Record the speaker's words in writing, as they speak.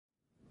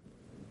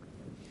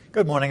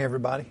Good morning,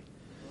 everybody.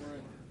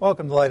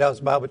 Welcome to Lighthouse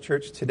Bible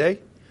Church today.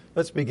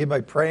 Let's begin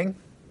by praying.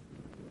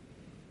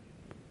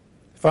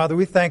 Father,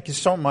 we thank you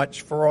so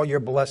much for all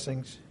your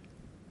blessings.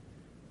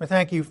 We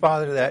thank you,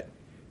 Father, that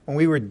when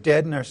we were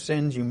dead in our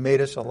sins, you made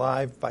us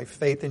alive by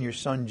faith in your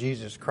Son,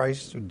 Jesus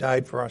Christ, who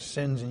died for our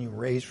sins and you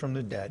raised from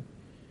the dead.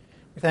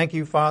 We thank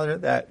you, Father,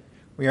 that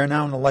we are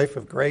now in a life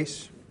of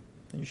grace.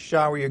 You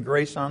shower your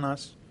grace on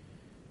us.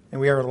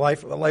 And we are a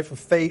life of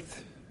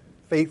faith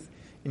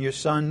in your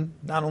Son,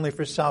 not only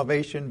for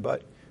salvation,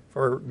 but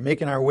for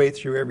making our way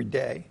through every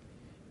day.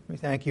 We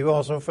thank you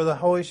also for the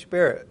Holy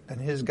Spirit and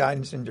his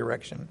guidance and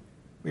direction.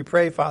 We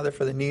pray, Father,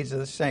 for the needs of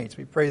the saints.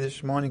 We pray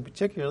this morning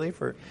particularly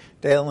for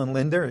Dale and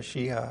Linda as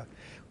she had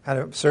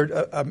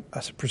a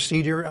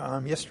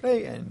procedure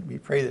yesterday, and we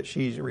pray that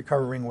she's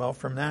recovering well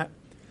from that.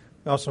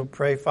 We also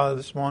pray, Father,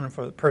 this morning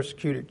for the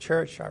persecuted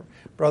church, our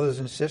brothers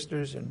and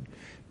sisters in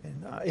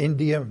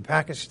India and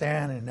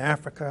Pakistan and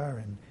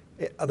Africa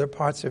and other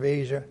parts of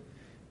Asia.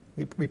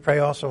 We pray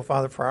also,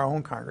 Father, for our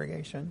own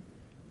congregation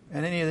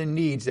and any of the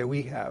needs that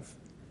we have.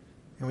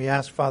 And we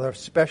ask, Father,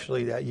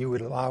 especially that you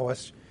would allow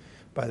us,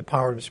 by the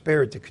power of the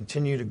Spirit, to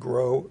continue to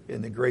grow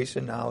in the grace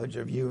and knowledge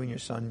of you and your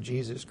Son,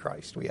 Jesus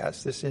Christ. We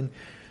ask this in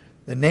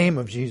the name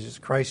of Jesus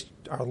Christ,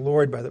 our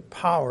Lord, by the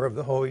power of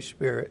the Holy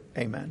Spirit.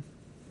 Amen.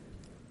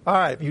 All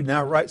right, if you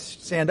now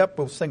stand up,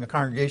 we'll sing a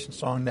congregation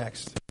song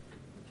next.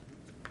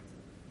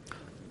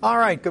 All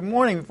right, good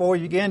morning. Before we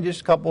begin,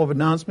 just a couple of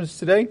announcements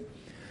today.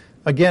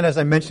 Again, as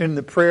I mentioned in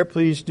the prayer,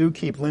 please do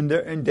keep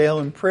Linda and Dale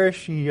in prayer.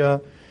 She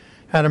had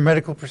a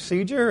medical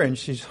procedure, and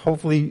she's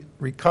hopefully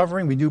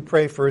recovering. We do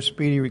pray for a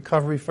speedy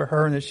recovery for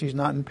her and that she's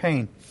not in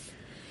pain.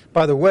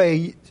 By the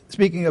way,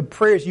 speaking of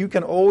prayers, you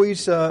can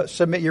always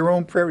submit your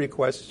own prayer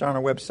requests on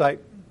our website.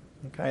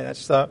 Okay,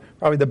 that's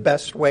probably the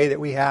best way that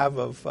we have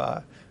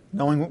of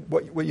knowing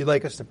what you'd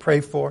like us to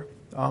pray for.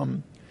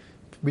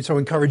 We so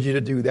encourage you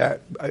to do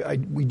that.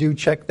 We do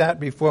check that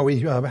before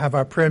we have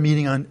our prayer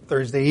meeting on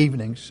Thursday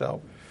evening,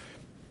 so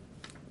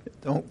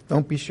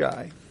don't be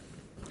shy.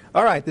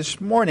 All right, this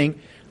morning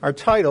our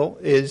title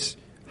is,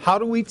 How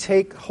Do We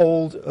Take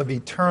Hold of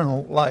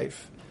Eternal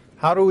Life?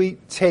 How do we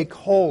take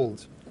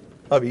hold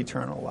of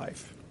eternal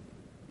life?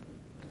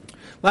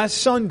 Last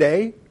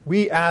Sunday,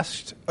 we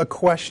asked a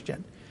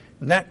question,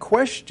 and that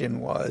question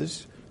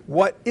was,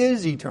 what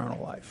is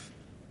eternal life?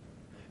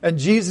 And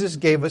Jesus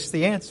gave us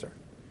the answer.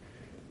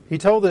 He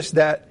told us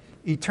that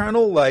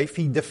eternal life,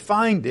 he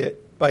defined it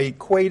by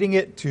equating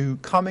it to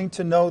coming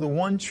to know the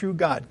one true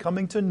God,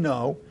 coming to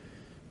know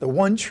the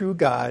one true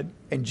God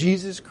and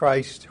Jesus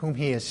Christ whom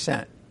he has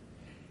sent.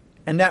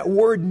 And that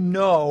word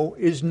know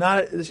is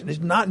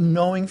not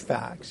knowing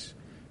facts,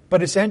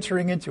 but it's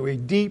entering into a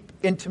deep,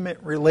 intimate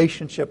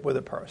relationship with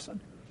a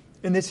person.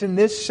 And it's in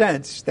this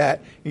sense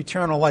that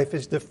eternal life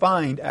is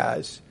defined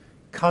as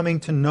coming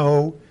to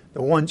know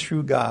the one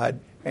true God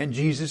and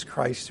Jesus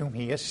Christ whom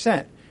he has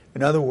sent.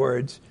 In other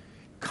words,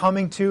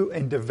 coming to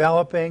and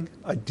developing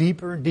a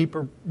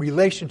deeper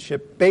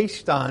relationship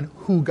based on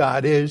who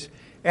God is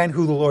and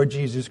who the Lord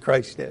Jesus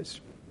Christ is.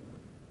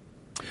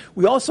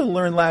 We also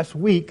learned last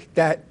week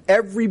that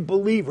every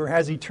believer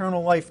has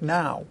eternal life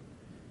now.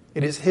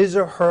 It is his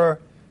or her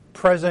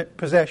present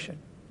possession.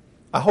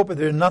 I hope that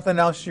there's nothing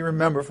else you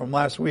remember from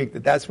last week,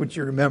 that's what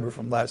you remember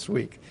from last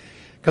week.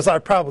 Because I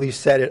probably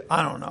said it,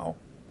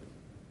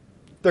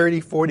 30,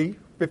 40,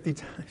 50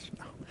 times.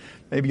 No,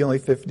 maybe only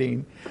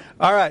 15.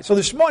 All right, so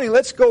this morning,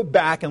 let's go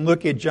back and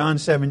look at John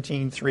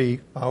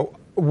 17:3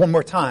 one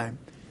more time.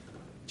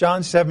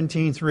 John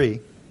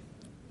 17:3.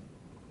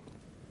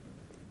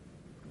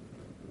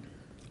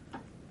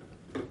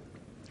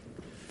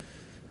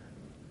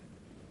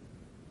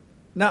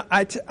 Now,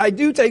 I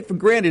do take for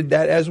granted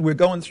that as we're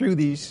going through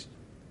these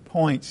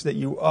points that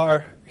you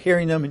are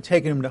hearing them and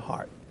taking them to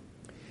heart.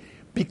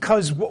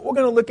 Because what we're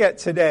going to look at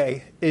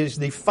today is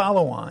the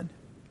follow-on.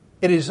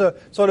 It is a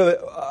sort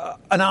of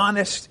an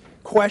honest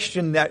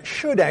question that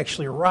should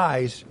actually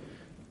rise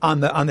on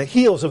the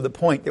heels of the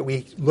point that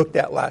we looked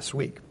at last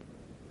week.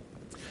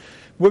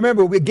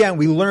 Remember, we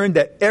learned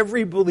that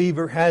every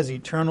believer has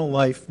eternal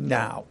life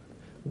now.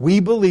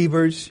 We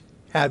believers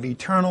have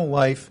eternal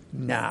life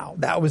now.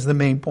 That was the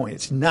main point.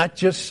 It's not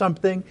just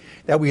something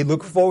that we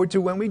look forward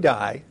to when we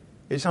die.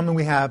 It's something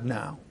we have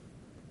now.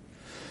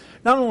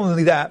 Not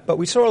only that, but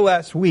we saw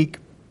last week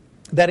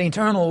that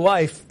eternal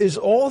life is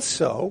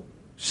also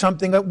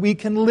something that we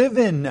can live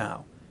in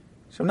now.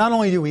 So not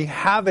only do we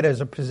have it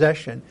as a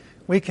possession,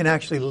 we can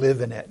actually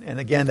live in it. And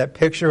again, that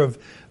picture of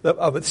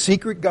a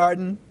secret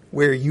garden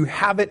where you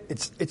have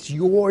it, it's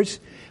yours,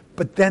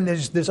 but then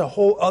there's a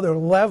whole other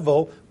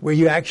level where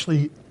you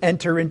actually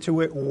enter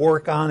into it,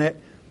 work on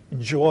it,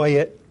 enjoy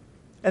it.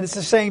 And it's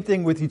the same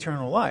thing with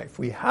eternal life.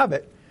 We have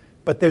it,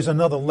 but there's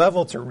another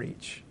level to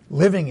reach,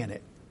 living in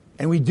it.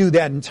 And we do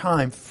that in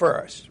time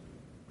first.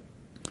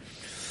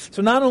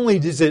 So not only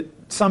is it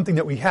something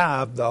that we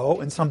have, though,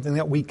 and something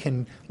that we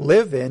can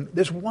live in,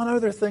 there's one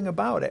other thing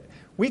about it.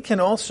 We can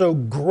also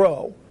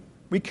grow.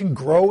 We can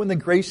grow in the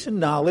grace and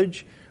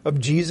knowledge of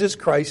Jesus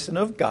Christ and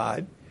of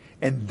God.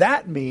 And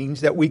that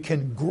means that we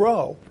can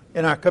grow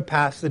in our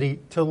capacity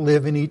to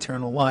live in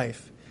eternal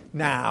life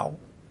now,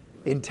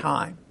 in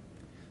time.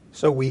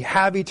 So we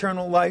have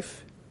eternal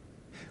life,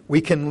 we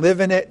can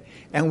live in it,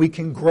 and we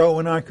can grow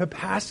in our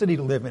capacity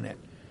to live in it.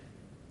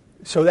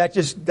 So that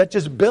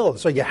just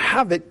builds. So you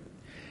have it,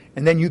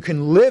 and then you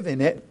can live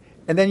in it,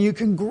 and then you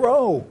can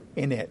grow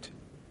in it.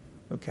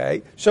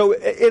 Okay? So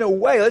in a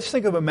way, let's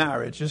think of a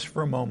marriage just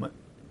for a moment.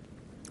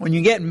 When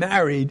you get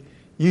married,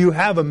 you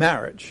have a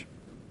marriage,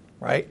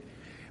 right?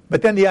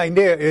 But then the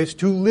idea is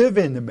to live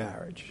in the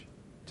marriage,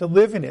 to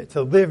live in it,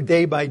 to live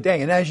day by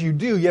day. And as you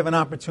do, you have an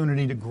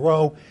opportunity to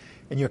grow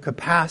in your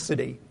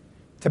capacity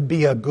to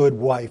be a good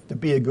wife, to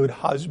be a good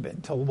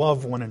husband, to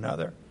love one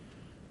another.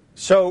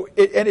 So,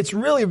 it's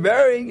really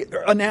very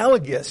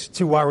analogous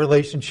to our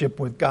relationship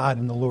with God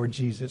and the Lord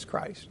Jesus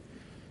Christ.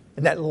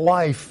 And that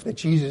life that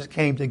Jesus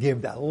came to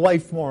give, that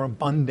life more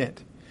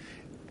abundant.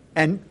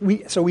 And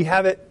we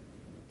have it,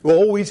 we'll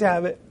always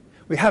have it,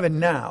 we have it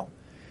now.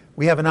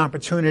 We have an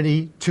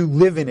opportunity to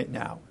live in it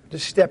now, to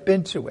step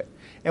into it.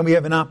 And we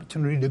have an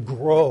opportunity to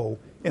grow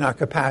in our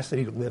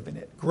capacity to live in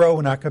it, grow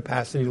in our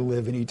capacity to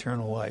live in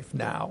eternal life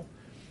now,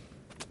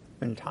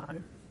 in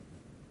time.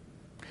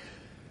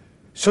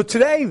 So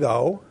today,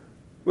 though,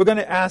 we're going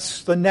to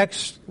ask the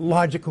next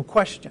logical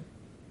question.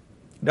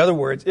 In other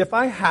words, if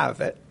I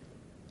have it,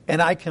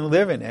 and I can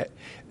live in it,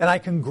 and I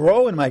can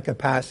grow in my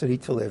capacity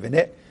to live in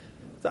it,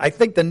 I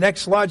think the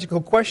next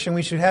logical question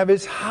we should have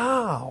is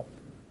how?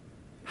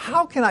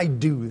 How can I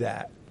do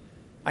that?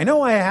 I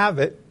know I have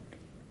it,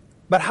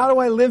 but how do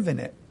I live in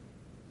it?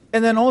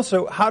 And then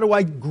also, how do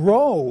I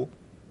grow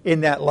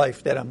in that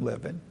life that I'm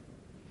living?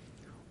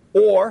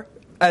 Or,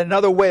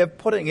 another way of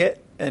putting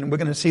it, and we're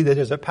going to see that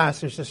there's a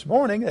passage this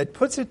morning that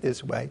puts it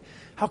this way,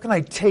 how can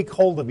I take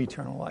hold of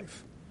eternal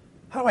life?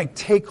 How do I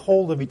take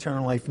hold of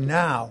eternal life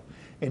now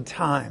in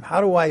time?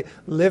 How do I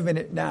live in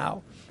it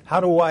now? How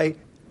do I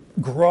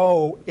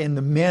grow in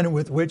the manner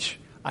with which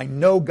I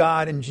know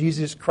God and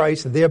Jesus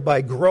Christ,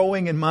 thereby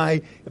growing in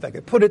my, if I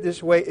could put it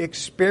this way,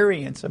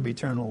 experience of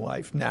eternal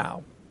life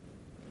now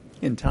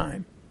in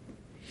time?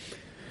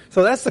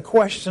 So that's the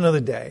question of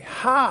the day.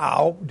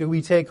 How do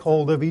we take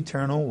hold of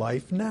eternal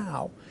life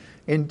now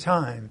in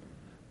time?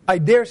 I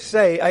dare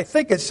say, I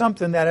think it's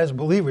something that as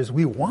believers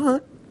we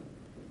want.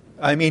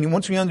 I mean,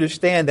 once we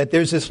understand that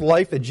there's this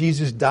life that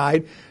Jesus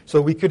died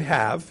so we could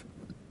have,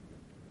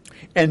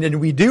 and then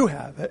we do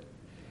have it,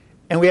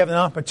 and we have an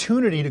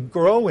opportunity to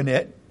grow in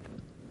it,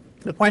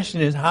 the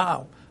question is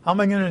how? How am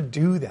I going to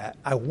do that?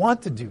 I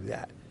want to do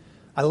that.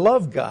 I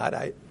love God.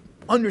 I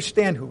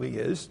understand who He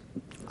is.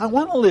 I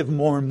want to live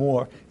more and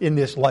more in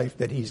this life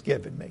that He's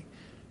given me.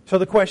 So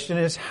the question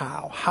is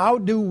how? How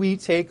do we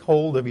take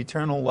hold of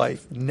eternal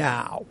life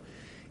now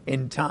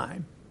in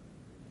time?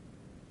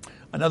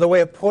 Another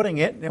way of putting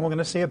it, and we're going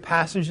to see a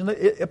passage in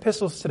the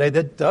epistles today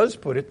that does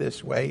put it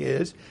this way,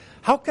 is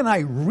how can I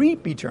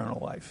reap eternal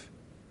life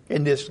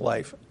in this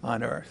life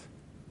on earth?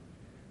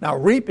 Now,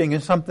 reaping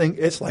is something,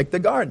 it's like the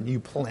garden. You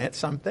plant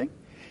something,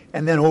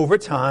 and then over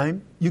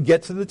time, you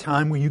get to the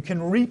time where you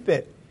can reap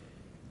it.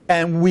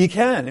 And we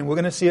can, and we're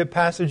going to see a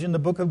passage in the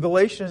book of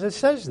Galatians that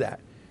says that.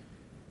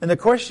 And the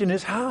question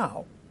is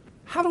how?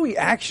 How do we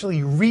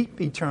actually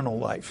reap eternal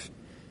life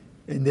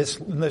in this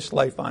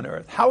life on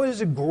earth? How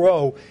does it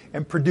grow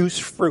and produce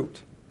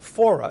fruit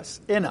for us,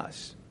 in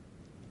us,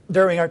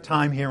 during our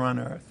time here on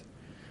earth?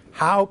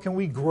 How can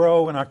we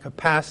grow in our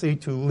capacity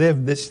to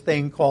live this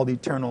thing called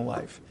eternal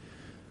life?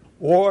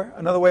 Or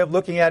another way of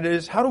looking at it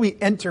is, how do we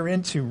enter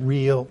into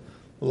real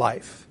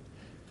life?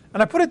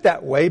 And I put it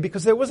that way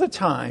because there was a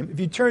time, if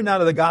you turn now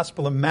to the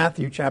Gospel of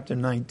Matthew chapter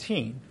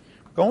 19,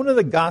 going to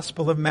the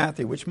Gospel of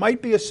Matthew, which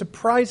might be a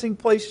surprising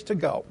place to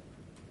go,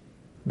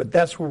 but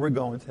that's where we're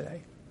going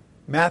today.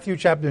 Matthew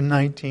chapter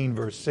 19,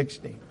 verse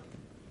 16.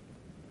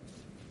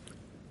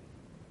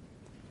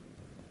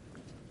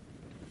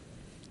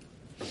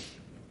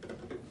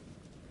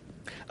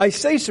 I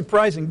say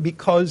surprising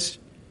because,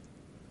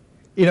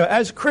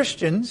 as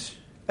Christians,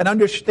 and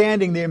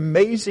understanding the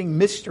amazing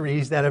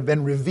mysteries that have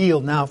been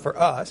revealed now for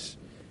us,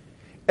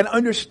 and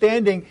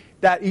understanding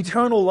that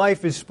eternal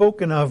life is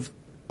spoken of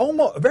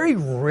almost very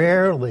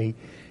rarely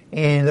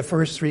in the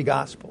first three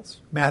Gospels,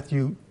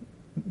 Matthew,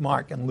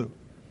 Mark, and Luke.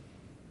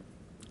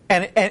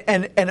 And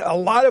a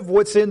lot of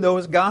what's in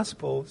those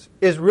Gospels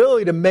is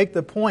really to make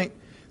the point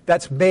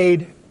that's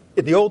made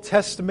in the Old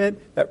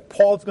Testament, that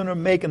Paul's going to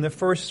make in the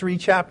first three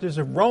chapters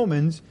of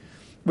Romans,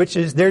 which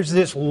is there's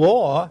this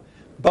law,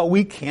 but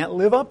we can't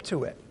live up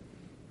to it.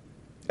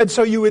 And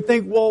so you would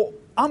think, well,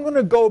 I'm going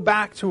to go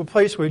back to a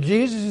place where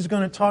Jesus is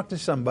going to talk to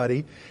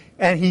somebody,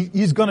 and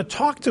he's going to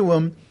talk to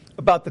him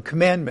about the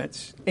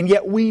commandments. And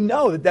yet we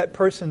know that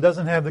person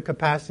doesn't have the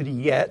capacity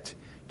yet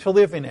to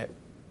live in it.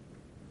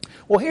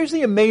 Well, here's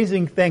the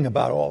amazing thing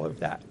about all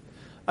of that.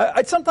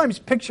 I'd sometimes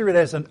picture it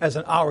as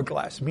an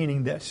hourglass,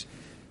 meaning this.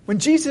 When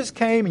Jesus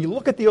came, and you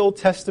look at the Old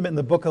Testament in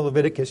the book of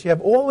Leviticus, you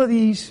have all of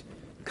these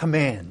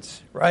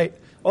commands, right?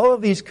 All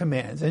of these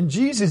commands. And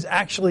Jesus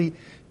actually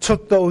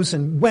took those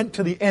and went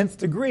to the nth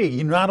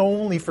degree. Not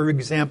only, for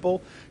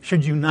example,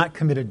 should you not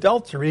commit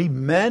adultery,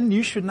 men,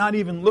 you should not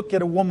even look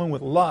at a woman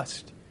with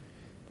lust.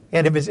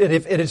 And if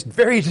it is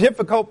very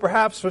difficult,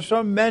 perhaps, for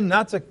some men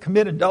not to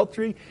commit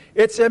adultery,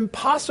 it's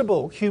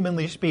impossible,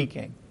 humanly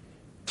speaking,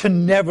 to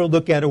never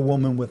look at a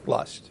woman with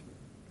lust.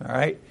 All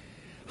right?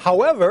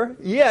 However,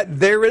 yet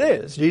there it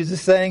is. Jesus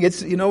is saying,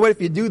 it's, you know what,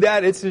 if you do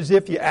that, it's as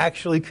if you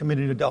actually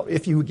committed adultery.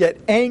 If you get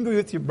angry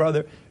with your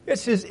brother,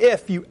 it's as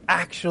if you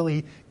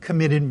actually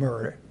committed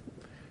murder.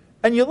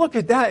 And you look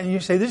at that and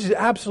you say, this is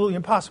absolutely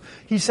impossible.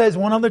 He says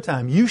one other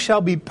time, you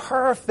shall be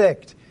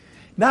perfect,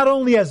 not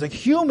only as a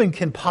human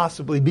can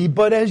possibly be,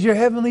 but as your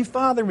heavenly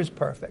Father is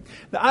perfect.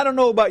 Now, I don't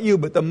know about you,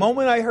 but the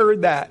moment I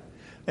heard that,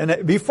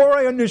 and before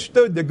I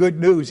understood the good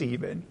news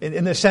even,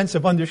 in the sense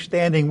of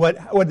understanding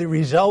what the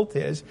result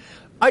is,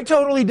 I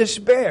totally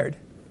despaired.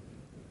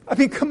 I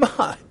mean, come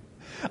on.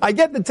 I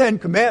get the 10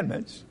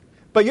 Commandments,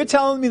 but you're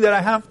telling me that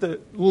I have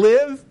to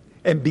live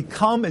and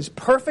become as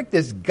perfect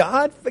as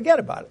God? Forget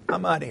about it.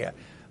 I'm out of here.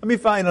 Let me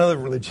find another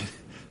religion.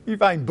 Let me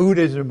find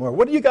Buddhism, or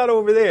what do you got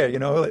over there? You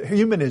know,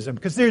 humanism.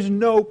 Because there's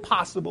no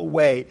possible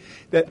way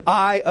that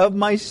I, of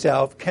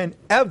myself, can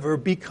ever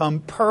become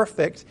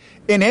perfect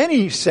in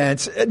any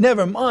sense,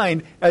 never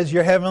mind as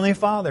your Heavenly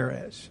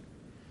Father is.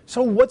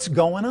 So what's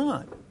going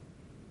on?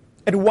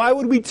 And why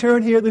would we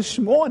turn here this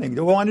morning?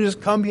 Do we want to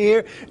just come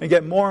here and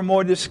get more and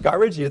more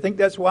discouraged? Do you think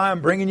that's why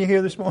I'm bringing you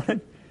here this morning?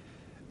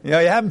 You know,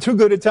 you're having too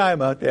good a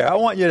time out there. I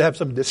want you to have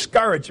some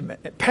discouragement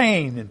and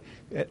pain.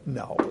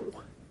 No,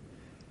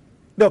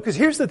 because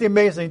here's the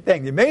amazing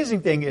thing. The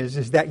amazing thing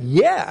is that,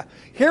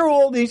 here are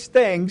all these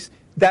things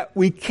that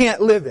we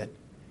can't live in.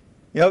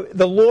 You know,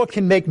 the law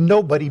can make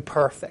nobody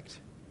perfect,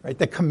 right?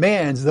 The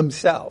commands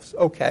themselves,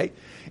 okay?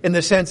 In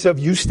the sense of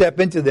you step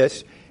into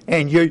this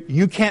and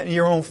you can't in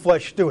your own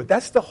flesh do it.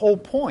 That's the whole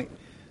point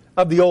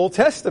of the Old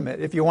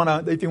Testament. If you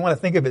want to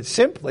think of it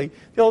simply,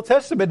 the Old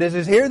Testament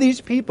is here are these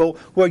people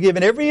who are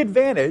given every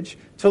advantage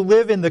to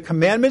live in the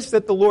commandments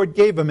that the Lord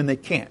gave them, and they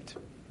can't.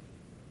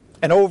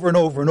 And over and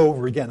over and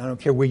over again, I don't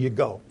care where you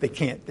go, they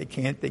can't.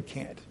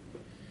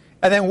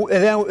 And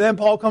then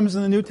Paul comes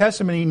in the New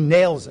Testament and he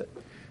nails it.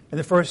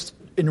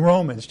 In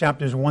Romans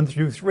chapters 1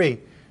 through 3,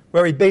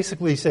 where he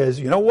basically says,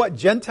 you know what,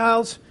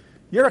 Gentiles,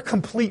 you're a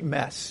complete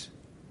mess.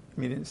 I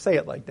mean, he didn't say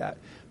it like that,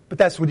 but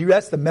that's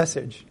the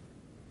message.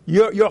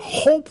 You're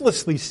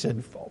hopelessly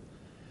sinful.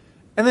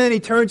 And then he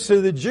turns to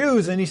the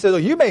Jews and he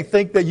says, you may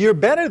think that you're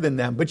better than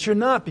them, but you're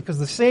not, because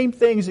the same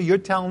things that you're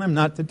telling them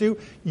not to do,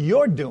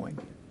 you're doing.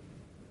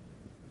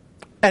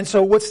 And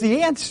so what's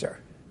the answer?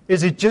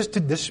 Is it just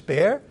to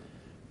despair?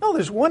 No,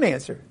 there's one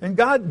answer. And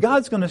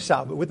God's going to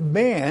solve it. With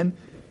man,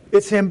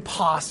 it's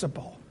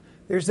impossible.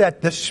 There's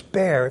that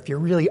despair, if you're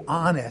really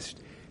honest.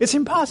 It's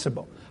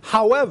impossible.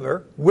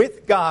 However,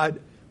 with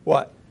God,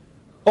 what?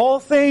 All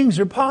things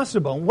are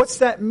possible. And what's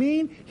that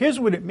mean? Here's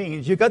what it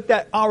means. You got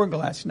that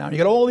hourglass now. You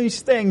got all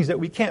these things that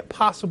we can't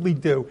possibly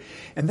do.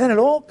 And then it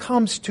all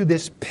comes to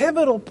this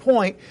pivotal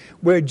point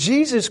where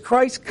Jesus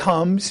Christ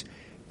comes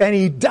and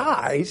he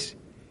dies.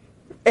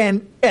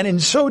 And in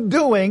so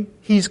doing,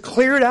 he's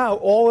cleared out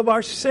all of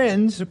our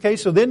sins. Okay,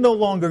 so they're no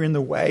longer in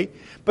the way.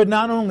 But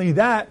not only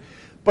that,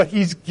 but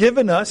he's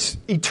given us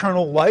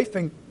eternal life.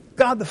 And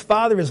God the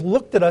Father has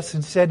looked at us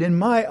and said, in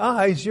my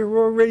eyes, you're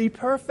already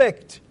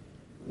perfect.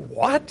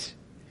 What?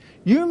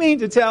 You mean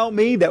to tell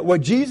me that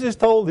what Jesus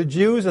told the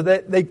Jews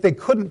that they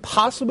couldn't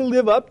possibly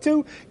live up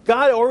to,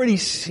 God already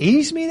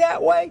sees me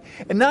that way?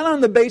 And not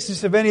on the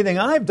basis of anything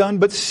I've done,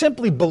 but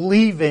simply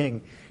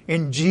believing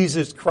in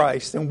Jesus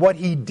Christ and what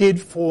he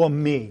did for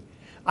me.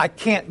 I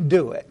can't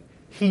do it.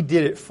 He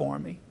did it for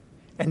me.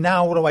 And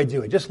now what do I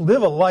do? I just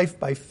live a life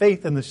by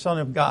faith in the Son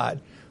of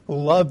God who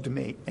loved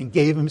me and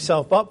gave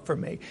himself up for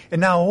me.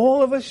 And now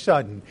all of a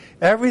sudden,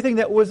 everything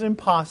that was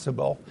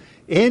impossible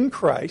in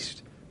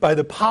Christ, by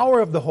the power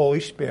of the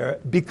Holy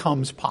Spirit,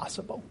 becomes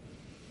possible.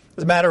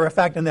 As a matter of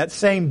fact, in that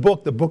same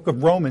book, the book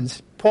of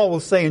Romans, Paul will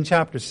say in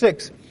chapter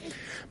 6,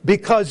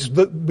 because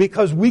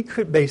we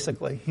could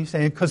basically, he's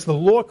saying, because the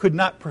law could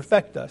not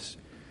perfect us,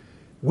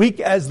 weak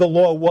as the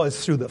law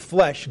was through the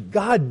flesh,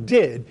 God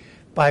did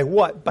by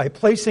what? By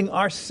placing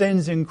our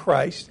sins in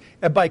Christ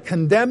and by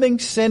condemning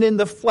sin in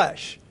the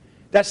flesh.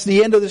 That's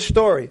the end of the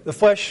story. The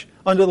flesh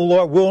under the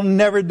law will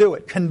never do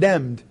it.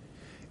 Condemned.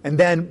 And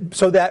then,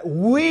 so that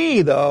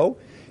we, though,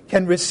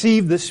 can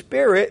receive the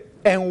Spirit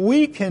and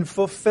we can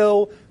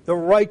fulfill the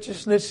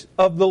righteousness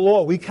of the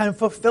law. We can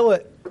fulfill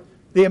it.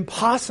 The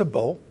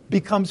impossible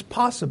becomes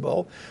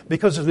possible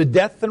because of the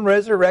death and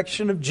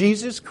resurrection of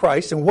Jesus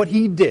Christ and what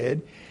he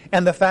did,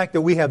 and the fact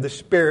that we have the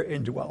Spirit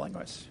indwelling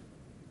us.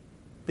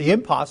 The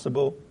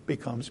impossible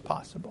becomes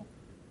possible.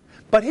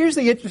 But here's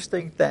the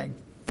interesting thing.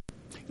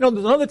 You know,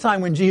 there's another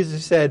time when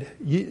Jesus said,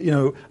 you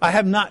know, I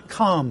have not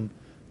come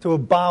to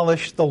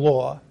abolish the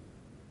law,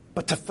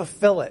 but to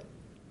fulfill it.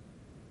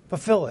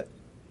 Fulfill it.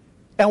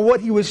 And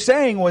what he was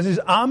saying was,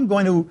 I'm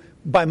going to,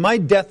 by my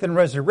death and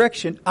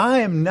resurrection, I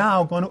am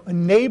now going to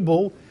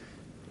enable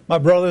my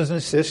brothers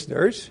and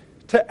sisters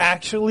to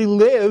actually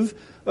live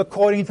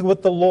according to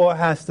what the law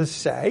has to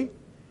say.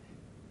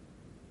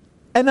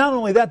 And not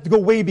only that, to go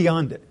way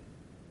beyond it.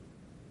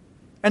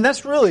 And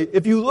that's really,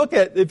 if you look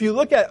at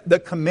the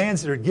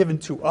commands that are given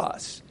to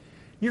us,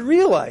 you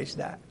realize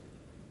that.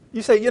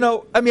 You say,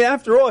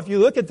 after all, if you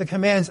look at the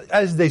commands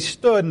as they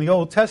stood in the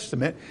Old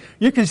Testament,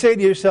 you can say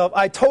to yourself,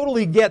 I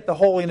totally get the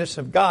holiness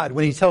of God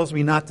when he tells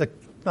me not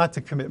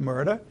to commit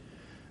murder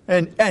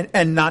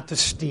and not to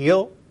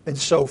steal and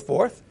so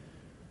forth.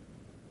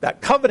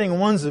 That coveting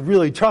one's a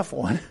really tough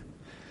one.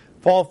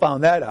 Paul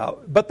found that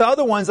out. But the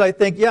other ones, I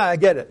think, yeah, I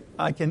get it.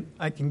 I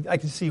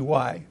can see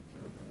why.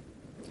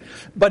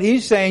 But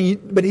he's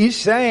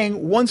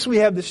saying once we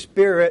have the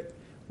Spirit,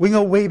 we can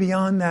go way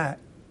beyond that.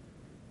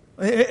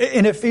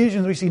 In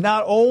Ephesians, we see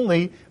not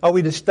only are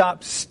we to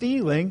stop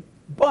stealing,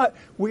 but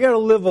we got to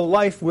live a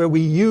life where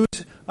we use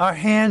our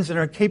hands and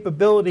our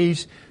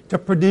capabilities to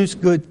produce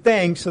good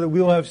things so that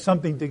we'll have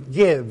something to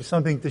give,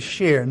 something to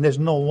share, and there's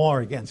no law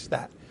against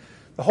that.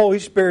 The Holy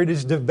Spirit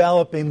is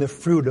developing the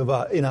fruit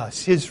in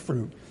us, His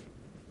fruit.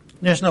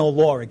 There's no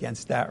law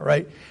against that,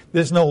 right?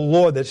 There's no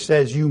law that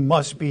says you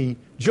must be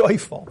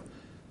joyful,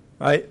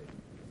 right?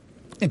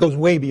 It goes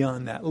way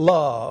beyond that.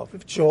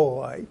 Love,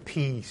 joy,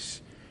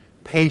 peace,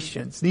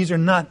 patience. These are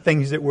not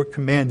things that were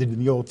commanded in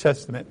the Old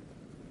Testament,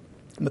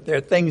 but they're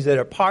things that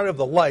are part of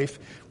the life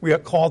we are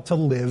called to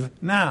live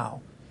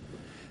now.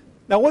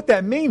 Now, what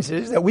that means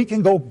is that we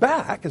can go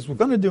back, as we're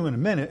going to do in a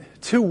minute,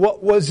 to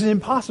what was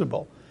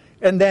impossible,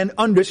 and then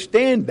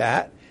understand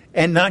that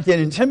and not get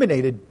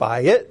intimidated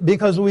by it,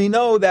 because we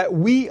know that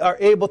we are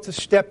able to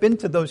step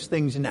into those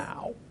things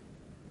now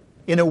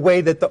in a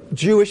way that the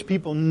Jewish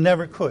people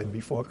never could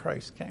before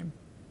Christ came.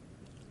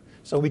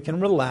 So we can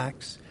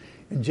relax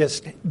and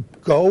just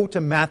go to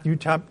Matthew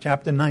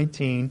chapter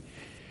 19,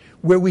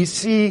 where we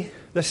see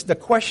the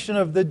question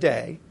of the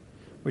day,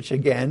 which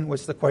again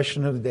was the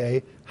question of the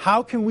day: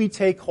 how can we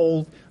take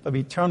hold of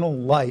eternal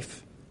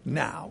life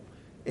now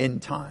in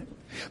time?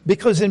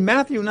 Because in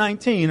Matthew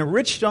 19, a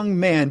rich young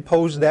man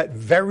posed that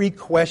very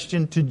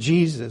question to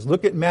Jesus.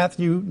 Look at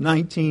Matthew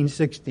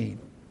 19:16.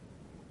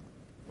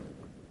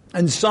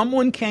 And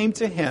someone came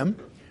to him.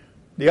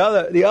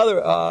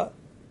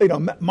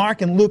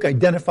 Mark and Luke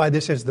identify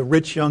this as the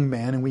rich young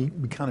man, and we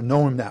kind of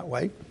know him that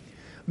way.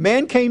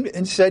 Man came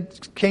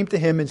to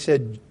him and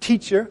said,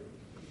 "Teacher,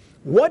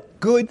 what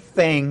good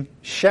thing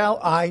shall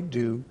I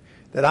do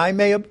that I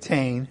may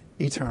obtain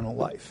eternal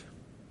life?"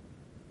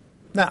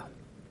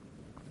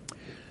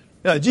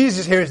 Now,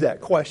 Jesus hears that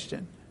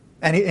question,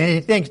 and he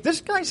thinks,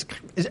 this guy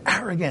is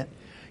arrogant.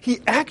 He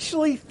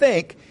actually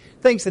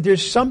thinks that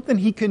there's something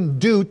he can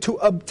do to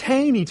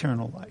obtain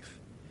eternal life.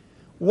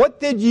 What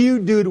did you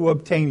do to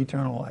obtain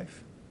eternal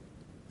life?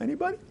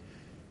 Anybody?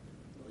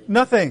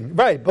 Nothing.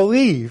 Right,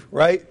 believe,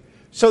 right?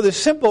 So the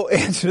simple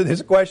answer to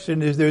this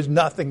question is there's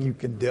nothing you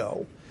can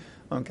do.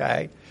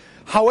 Okay?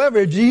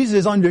 However,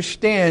 Jesus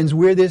understands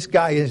where this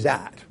guy is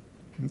at.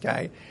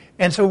 Okay?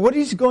 And so what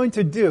he's going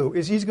to do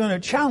is he's going to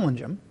challenge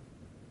him.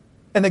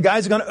 And the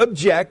guy's going to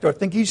object or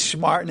think he's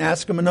smart and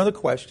ask him another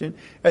question.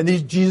 And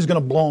Jesus is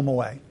going to blow him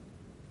away.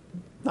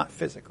 Not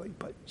physically,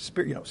 but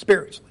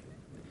spiritually,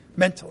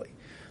 mentally.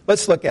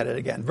 Let's look at it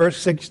again. Verse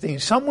 16.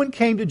 Someone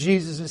came to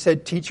Jesus and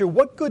said, "Teacher,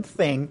 what good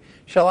thing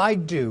shall I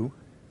do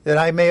that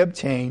I may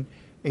obtain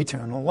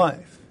eternal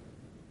life?"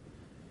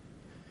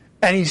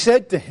 And he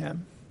said to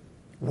him,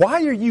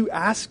 "Why are you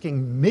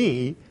asking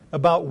me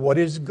about what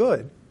is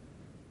good?"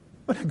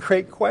 What a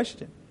great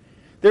question.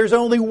 There's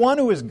only one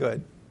who is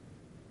good.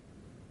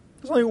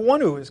 There's only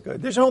one who is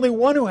good. There's only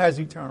one who has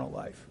eternal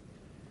life.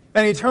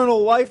 And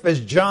eternal life, as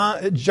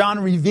John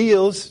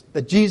reveals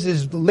that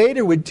Jesus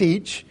later would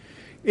teach,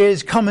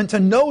 is coming to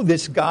know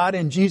this God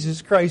and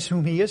Jesus Christ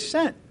whom He has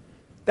sent.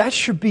 That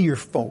should be your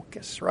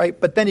focus, right?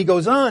 But then he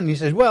goes on and he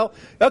says, well,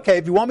 okay,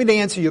 if you want me to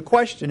answer your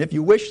question, if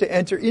you wish to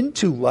enter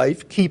into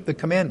life, keep the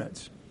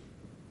commandments.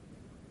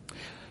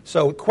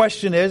 So the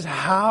question is,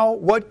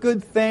 what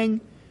good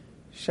thing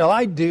shall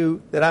I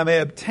do that I may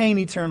obtain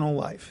eternal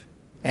life?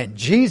 And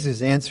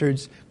Jesus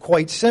answers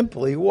quite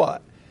simply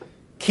what?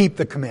 Keep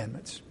the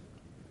commandments.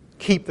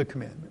 Keep the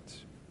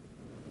commandments.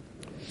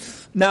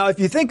 Now, if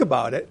you think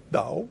about it,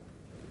 though,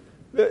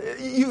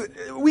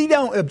 we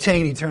don't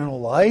obtain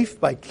eternal life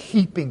by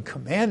keeping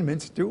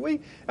commandments, do we?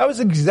 That was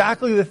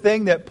exactly the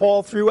thing that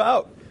Paul threw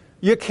out.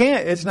 You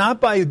can't. It's not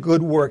by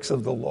good works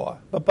of the law,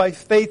 but by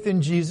faith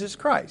in Jesus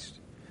Christ.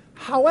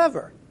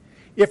 However,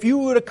 if you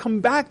were to come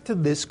back to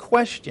this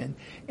question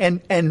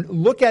and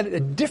look at it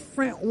a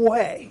different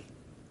way,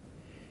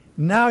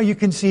 now you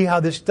can see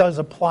how this does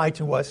apply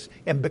to us,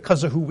 and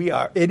because of who we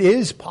are, it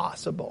is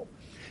possible.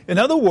 In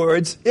other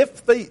words,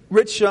 if the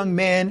rich young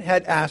man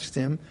had asked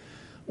him,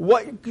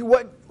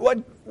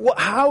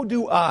 how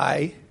do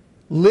I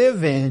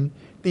live in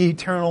the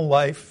eternal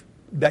life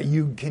that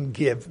you can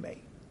give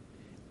me?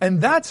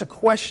 And that's a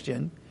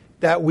question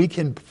that we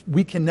can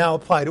now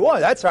apply to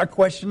us. That's our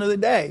question of the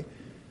day.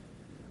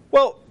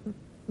 Well,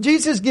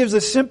 Jesus gives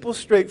a simple,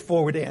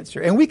 straightforward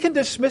answer. And we can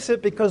dismiss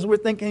it because we're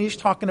thinking he's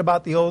talking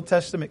about the Old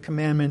Testament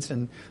commandments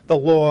and the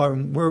law,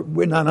 and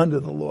we're not under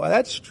the law.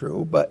 That's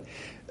true, but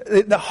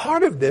the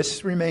heart of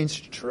this remains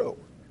true.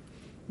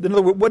 In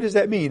other words, what does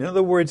that mean? In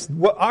other words,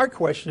 what our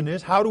question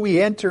is, how do we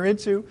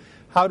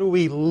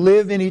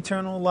live in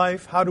eternal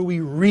life? How do we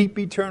reap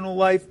eternal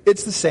life?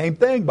 It's the same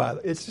thing,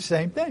 it's the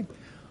same thing.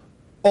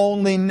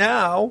 Only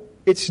now,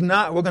 it's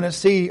not, we're going to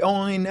see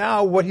only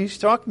now what he's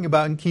talking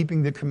about in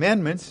keeping the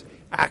commandments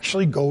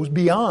actually goes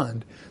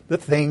beyond the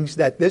things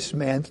that this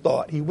man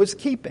thought he was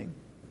keeping.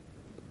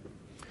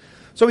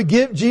 So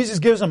Jesus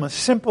gives him a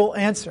simple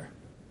answer.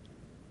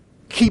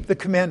 Keep the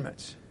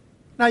commandments.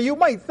 Now you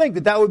might think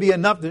that would be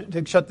enough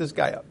to shut this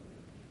guy up.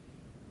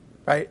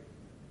 Right?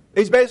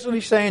 He's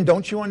basically saying,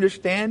 don't you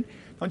understand?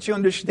 Don't you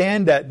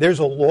understand that there's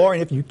a law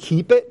and if you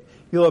keep it,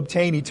 you'll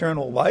obtain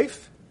eternal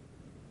life?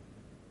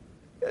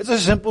 It's a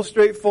simple,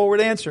 straightforward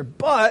answer.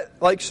 But,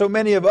 like so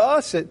many of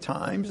us at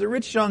times, the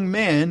rich young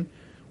man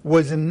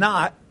was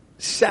not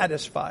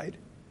satisfied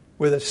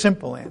with a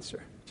simple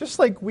answer. Just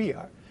like we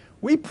are.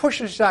 We push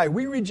aside,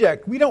 we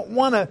reject. We don't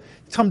want to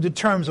come to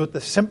terms with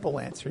the simple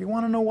answer. You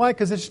want to know why?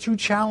 Because it's too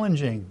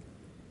challenging.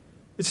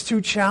 It's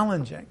too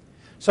challenging.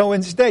 So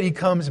instead he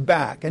comes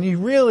back and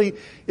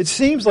it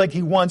seems like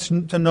he wants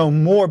to know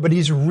more, but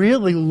he's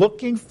really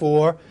looking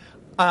for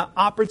an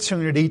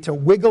opportunity to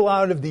wiggle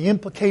out of the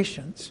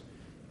implications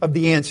of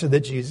the answer that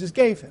Jesus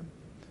gave him.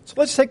 So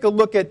let's take a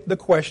look at the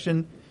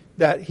question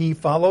that he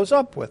follows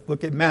up with.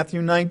 Look at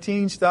Matthew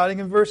 19, starting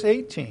in verse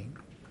 18.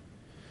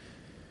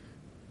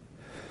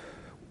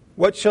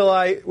 What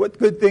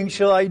good thing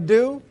shall I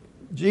do,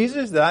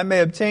 Jesus, that I may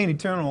obtain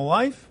eternal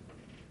life?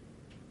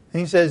 And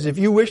he says, if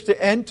you wish to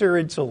enter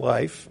into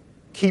life,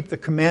 keep the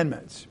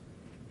commandments.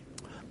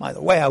 By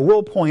the way, I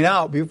will point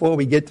out before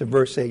we get to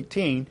verse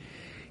 18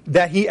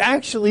 that he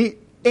actually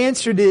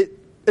answered it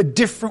a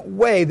different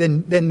way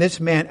than this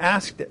man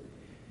asked it.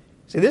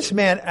 See, this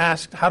man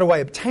asked, how do I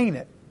obtain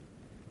it?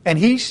 And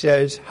he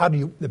says,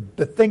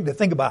 the thing to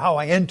think about how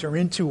I enter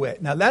into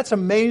it. Now that's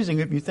amazing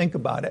if you think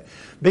about it,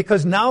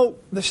 because now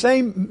the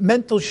same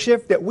mental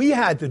shift that we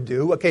had to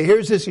do, okay,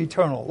 here's this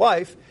eternal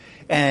life,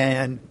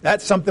 and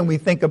that's something we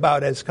think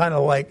about as kind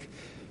of like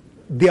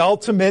the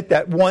ultimate,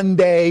 that one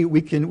day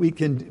we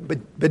can,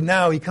 but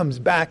now he comes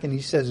back and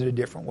he says it a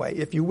different way.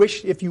 If you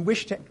wish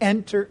to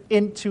enter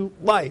into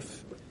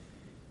life,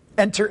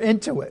 enter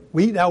into it.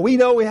 We know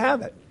we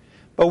have it,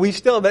 but we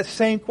still have that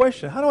same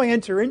question. How do I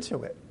enter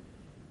into it?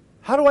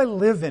 How do I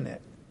live in it?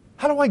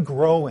 How do I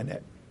grow in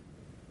it?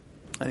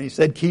 And he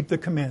said, keep the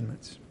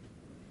commandments.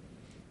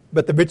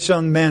 But the rich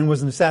young man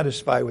wasn't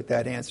satisfied with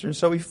that answer, and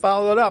so he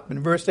followed up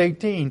in verse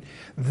 18.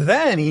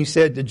 Then he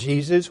said to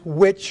Jesus,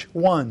 which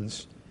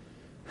ones?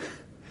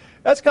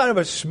 That's kind of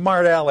a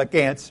smart aleck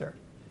answer.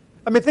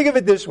 I mean, think of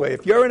it this way.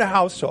 If you're in a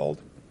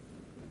household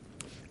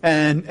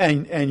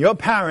and your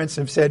parents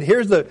have said,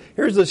 here's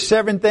the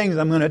 7 things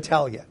I'm going to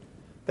tell you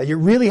that you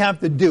really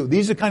have to do.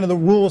 These are kind of the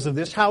rules of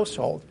this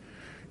household.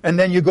 And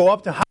then you go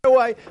up to,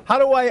 how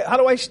do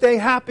I stay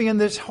happy in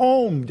this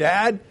home,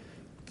 Dad?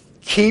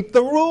 Keep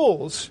the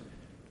rules.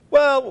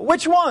 Well,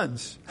 which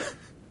ones?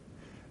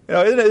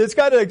 It's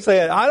got to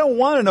say, I don't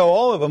want to know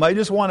all of them. I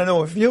just want to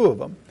know a few of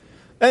them.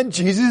 And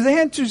Jesus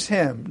answers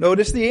him.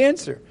 Notice the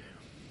answer.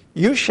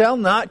 You shall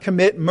not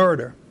commit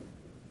murder.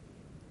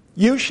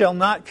 You shall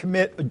not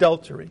commit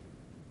adultery.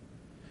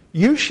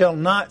 You shall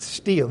not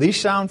steal.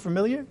 These sound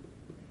familiar?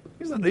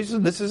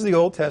 This is the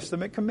Old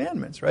Testament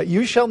commandments, right?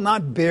 You shall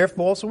not bear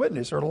false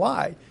witness or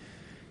lie.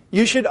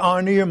 You should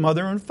honor your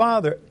mother and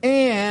father.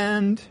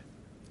 And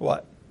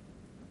what?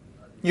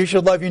 You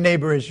should love your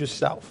neighbor as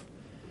yourself.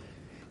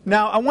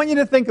 Now, I want you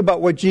to think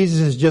about what Jesus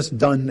has just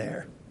done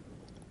there.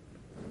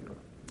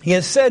 He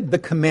has said the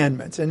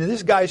commandments, and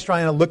this guy's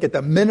trying to look at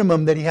the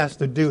minimum that he has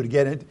to do to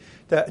get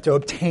it, to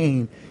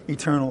obtain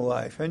eternal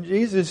life. And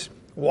Jesus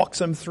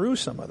walks him through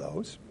some of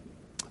those.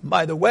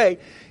 By the way,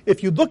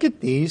 if you look at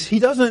these, he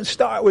doesn't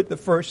start with the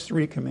first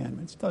 3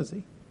 commandments, does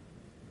he?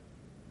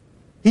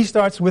 He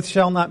starts with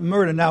shall not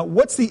murder. Now,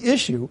 what's the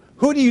issue?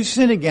 Who do you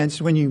sin against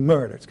when you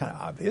murder? It's kind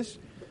of obvious.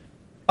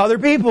 Other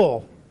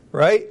people,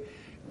 right?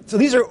 So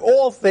these are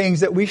all things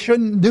that we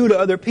shouldn't do to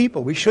other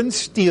people. We shouldn't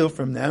steal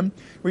from them.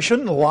 We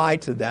shouldn't lie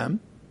to them,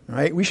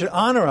 right? We should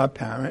honor our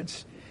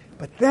parents.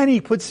 But then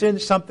he puts in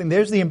something,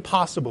 there's the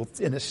impossible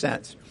in a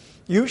sense.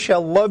 You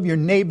shall love your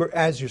neighbor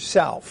as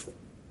yourself.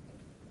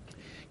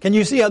 Can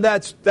you see how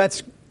that's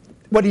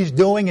what he's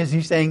doing? Is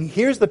he's saying,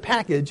 here's the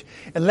package,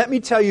 and let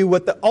me tell you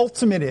what the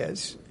ultimate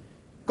is.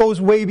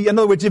 Goes way beyond. In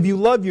other words, if you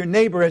love your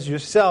neighbor as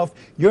yourself,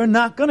 you're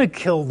not going to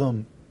kill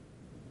them,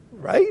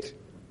 right?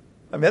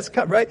 I mean, that's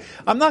right.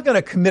 I'm not going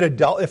to commit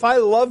adultery. If I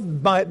love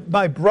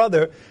my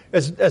brother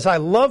as I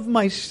love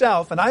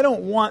myself, and I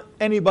don't want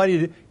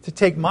anybody to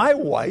take my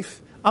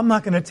wife, I'm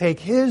not going to take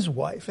his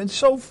wife, and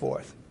so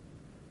forth.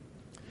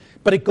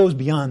 But it goes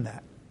beyond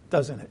that,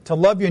 doesn't it? To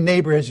love your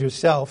neighbor as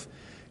yourself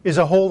is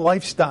a whole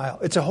lifestyle.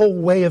 It's a whole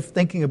way of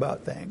thinking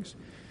about things.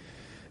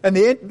 And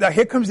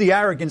here comes the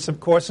arrogance, of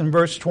course, in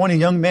verse 20. A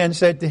young man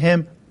said to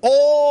him,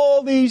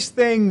 all these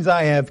things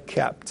I have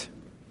kept.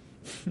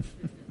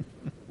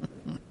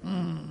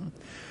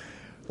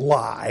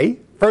 Lie,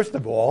 first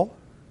of all,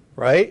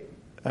 right?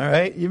 All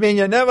right. You mean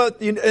you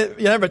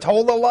never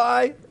told a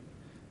lie?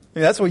 I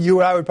mean, that's what you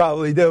and I would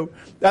probably do.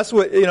 That's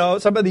what,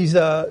 some of these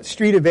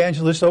street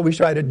evangelists always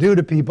try to do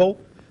to people.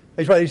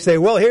 They try to say,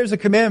 well, here's a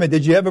commandment.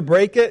 Did you ever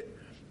break it?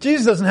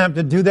 Jesus doesn't have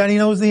to do that. He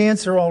knows the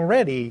answer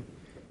already.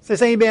 It's the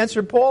same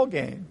answer Paul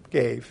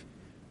gave.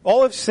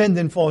 All have sinned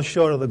and fall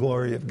short of the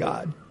glory of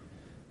God.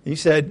 He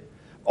said,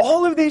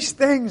 all of these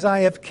things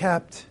I have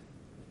kept.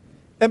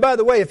 And by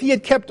the way, if he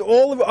had kept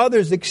all of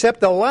others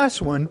except the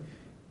last one,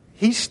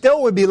 he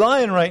still would be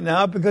lying right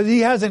now because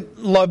he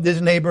hasn't loved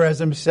his neighbor as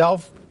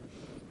himself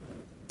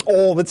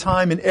all the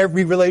time in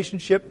every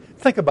relationship.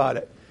 Think about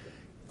it.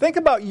 Think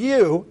about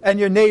you and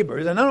your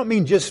neighbors, and I don't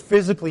mean just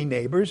physically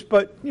neighbors,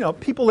 but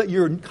people that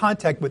you're in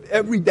contact with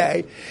every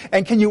day.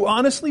 And can you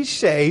honestly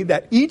say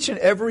that each and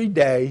every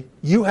day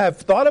you have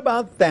thought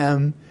about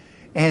them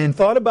and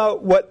thought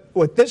about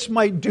what this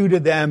might do to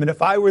them, and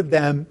if I were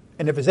them,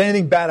 and if there's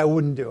anything bad, I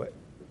wouldn't do it?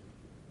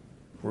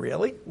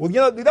 Really? Well, you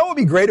know what would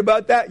be great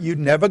about that? You'd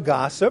never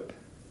gossip,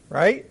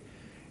 right?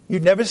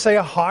 You'd never say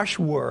a harsh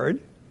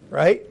word,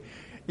 right?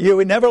 You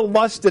would never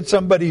lust at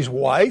somebody's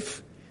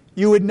wife.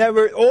 You would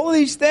never, all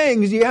these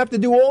things, you have to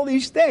do all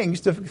these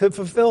things to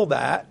fulfill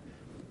that.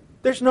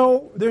 There's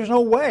no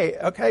way,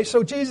 okay?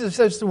 So Jesus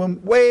says to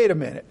him, wait a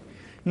minute.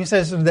 He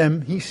says to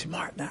them, he's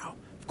smart now.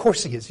 Of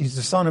course he is. He's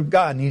the Son of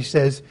God. And he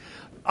says,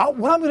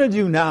 what I'm going to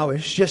do now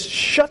is just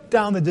shut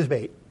down the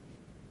debate.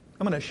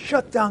 I'm going to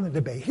shut down the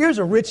debate. Here's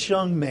a rich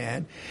young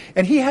man,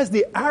 and he has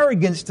the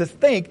arrogance to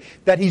think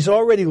that he's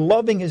already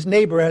loving his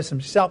neighbor as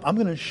himself. I'm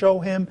going to show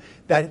him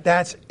that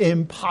that's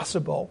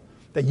impossible,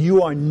 that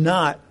you are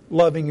not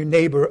loving your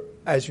neighbor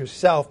as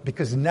yourself,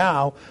 because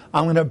now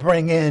I'm going to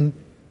bring in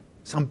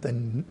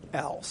something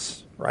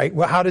else, right?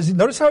 Well,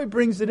 notice how he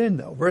brings it in,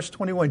 though. Verse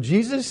 21,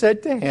 Jesus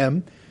said to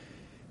him,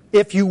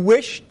 if you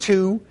wish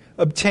to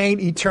obtain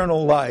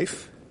eternal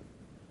life,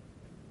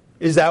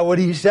 is that what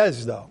he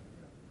says, though?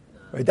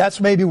 Right,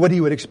 that's maybe what he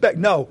would expect.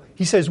 No,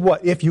 he says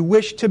what? If you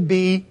wish to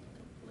be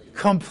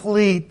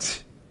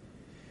complete.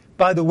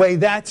 By the way,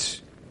 that's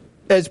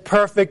as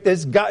perfect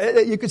as God.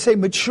 You could say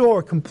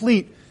mature,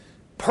 complete,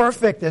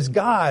 perfect as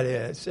God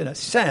is, in a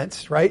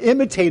sense, right?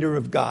 Imitator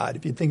of God,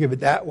 if you think of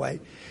it that way.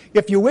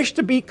 If you wish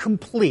to be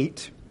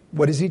complete,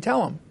 what does he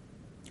tell him?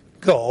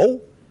 Go,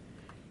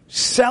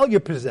 sell your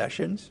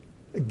possessions,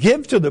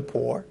 give to the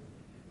poor,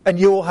 and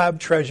you will have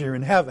treasure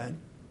in heaven.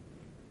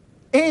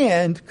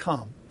 And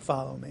come,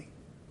 follow me.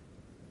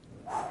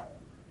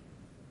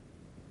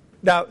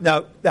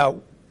 Now,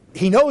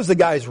 he knows the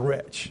guy's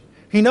rich.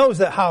 He knows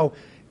that how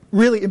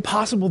really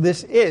impossible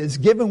this is,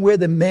 given where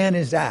the man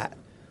is at.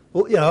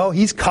 Well,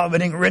 he's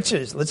coveting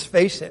riches, let's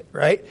face it,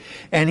 right?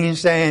 And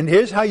he's saying,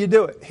 here's how you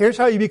do it. Here's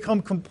how you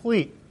become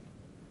complete.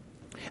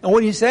 And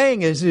what he's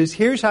saying is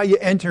here's how you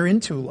enter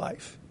into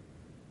life.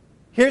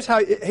 Here's how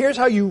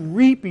you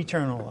reap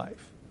eternal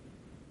life.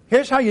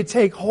 Here's how you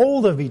take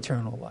hold of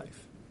eternal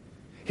life.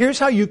 Here's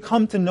how you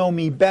come to know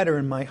me better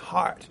in my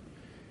heart.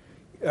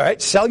 All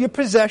right, sell your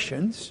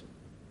possessions.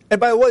 And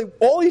by the way,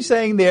 all he's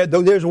saying there,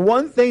 though, there's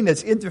one thing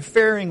that's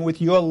interfering with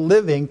your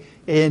living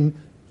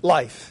in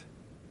life.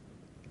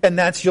 And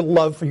that's your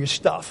love for your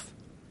stuff.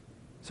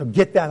 So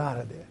get that out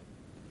of there.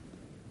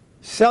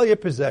 Sell your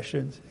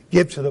possessions,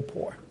 give to the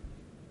poor.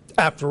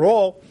 After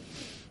all,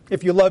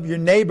 if you love your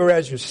neighbor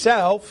as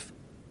yourself,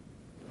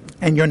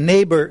 and your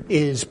neighbor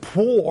is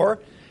poor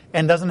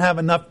and doesn't have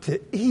enough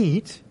to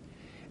eat,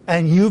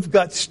 and you've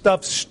got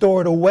stuff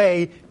stored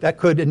away that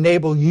could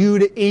enable you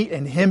to eat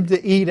and him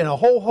to eat and a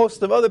whole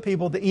host of other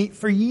people to eat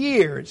for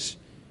years.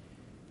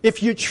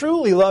 If you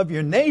truly love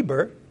your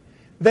neighbor,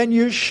 then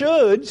you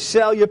should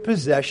sell your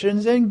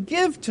possessions and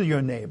give to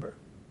your neighbor.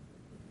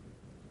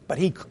 But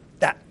he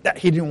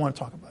didn't want to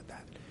talk about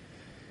that.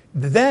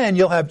 Then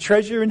you'll have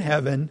treasure in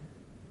heaven.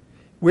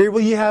 Where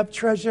will you have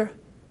treasure?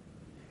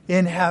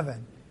 In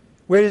heaven.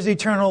 Where does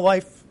eternal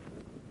life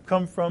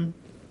come from?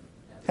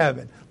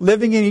 Heaven.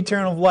 Living in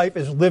eternal life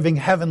is living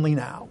heavenly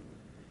now.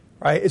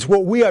 Right? It's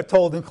what we are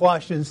told in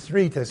Colossians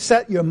 3, to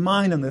set your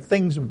mind on the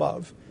things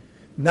above,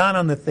 not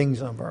on the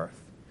things on earth.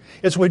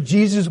 It's what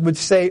Jesus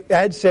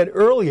had said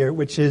earlier,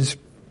 which is,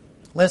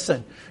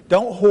 listen,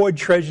 don't hoard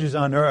treasures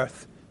on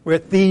earth where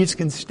thieves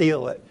can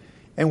steal it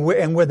and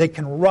where they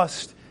can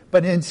rust,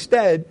 but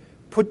instead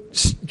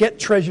get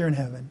treasure in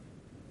heaven.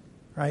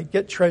 Right?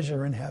 Get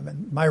treasure in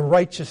heaven. My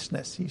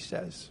righteousness, he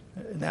says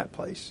in that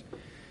place.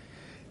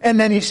 And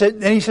then he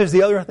says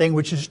the other thing,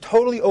 which is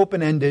totally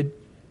open-ended,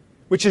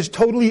 which is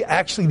totally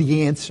actually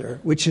the answer,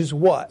 which is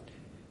what?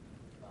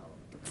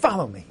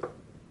 Follow me.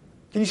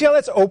 Can you see how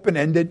that's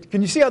open-ended?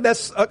 Can you see how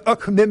that's a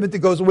commitment that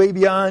goes way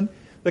beyond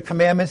the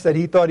commandments that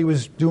he thought he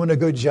was doing a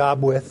good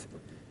job with?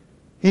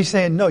 He's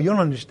saying, no, you don't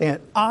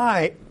understand.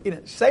 He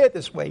didn't say it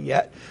this way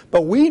yet,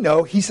 but we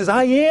know, he says,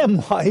 I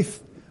am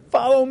life.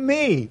 Follow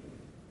me.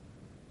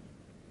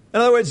 In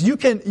other words, you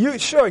can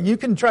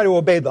try to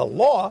obey the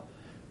law,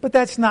 but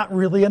that's not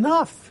really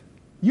enough.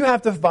 You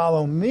have to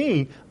follow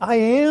me. I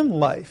am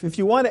life. If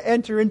you want to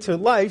enter into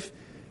life,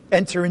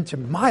 enter into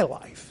my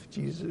life,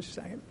 Jesus is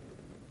saying.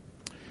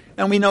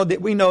 And we know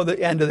the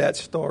end of that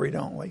story,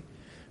 don't we?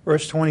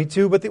 Verse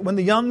 22, but when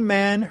the young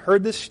man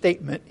heard this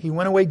statement, he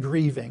went away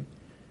grieving,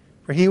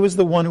 for he was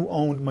the one who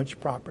owned much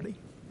property.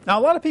 Now,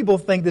 a lot of people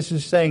think this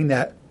is saying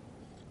that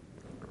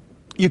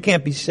you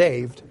can't be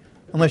saved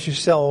unless you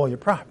sell all your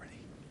property.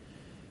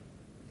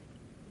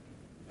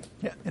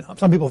 Yeah,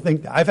 some people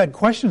think that. I've had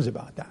questions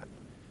about that.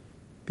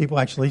 People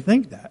actually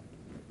think that.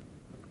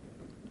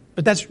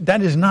 But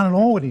that is not at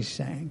all what he's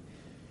saying.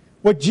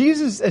 What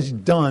Jesus has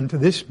done to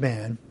this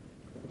man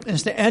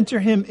is to enter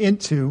him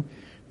into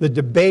the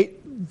debate,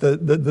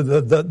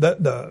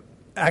 the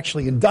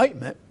actually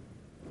indictment,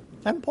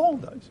 and Paul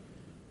does.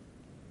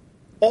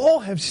 All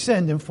have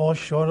sinned and fall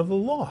short of the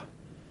law,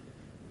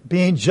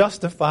 being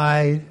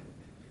justified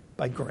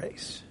by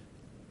grace.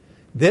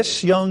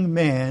 This young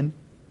man,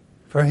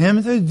 for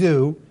him to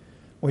do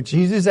what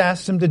Jesus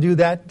asked him to do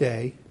that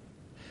day,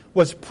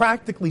 was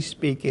practically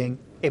speaking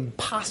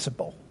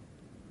impossible.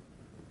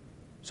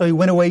 So he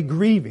went away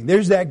grieving.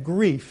 There's that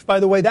grief. By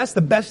the way, that's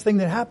the best thing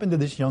that happened to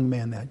this young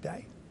man that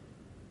day.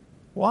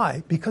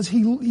 Why? Because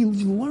he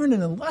learned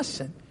a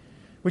lesson,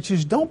 which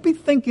is don't be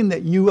thinking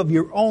that you of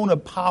your own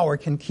power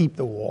can keep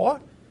the law.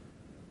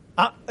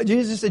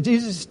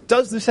 Jesus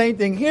does the same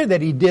thing here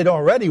that he did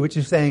already, which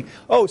is saying,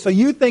 oh, so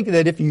you think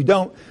that if you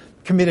don't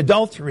commit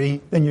adultery,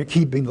 then you're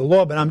keeping the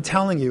law. But I'm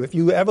telling you, if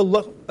you ever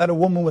look at a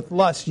woman with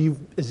lust,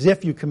 as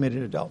if you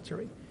committed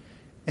adultery.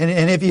 And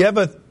if you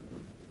ever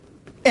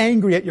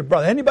angry at your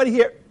brother, anybody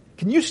here,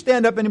 can you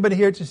stand up, anybody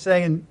here to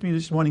say in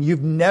this morning,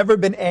 you've never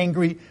been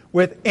angry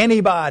with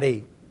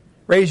anybody?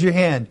 Raise your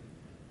hand.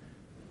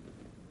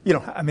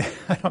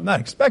 I'm not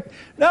expecting.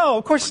 No,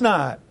 of course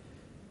not.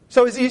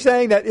 So is he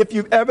saying that if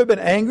you've ever been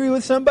angry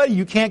with somebody,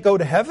 you can't go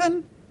to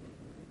heaven?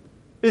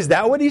 Is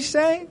that what he's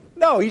saying?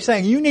 No, he's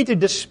saying you need to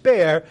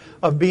despair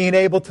of being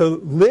able to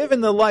live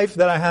in the life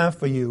that I have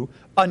for you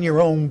on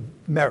your own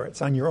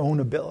merits, on your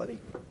own ability.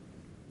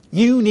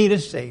 You need a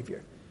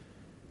Savior.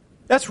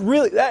 That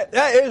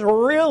is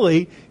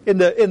really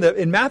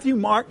in Matthew,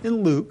 Mark,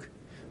 and Luke,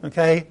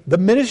 okay, the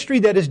ministry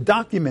that is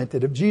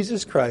documented of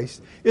Jesus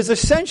Christ is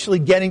essentially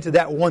getting to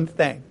that one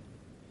thing.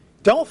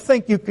 Don't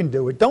think you can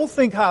do it. Don't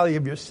think highly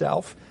of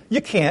yourself.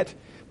 You can't,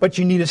 but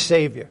you need a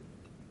Savior.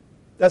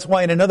 That's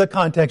why in another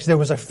context there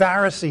was a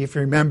Pharisee, if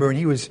you remember, and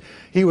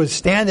he was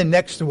standing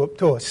next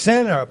to a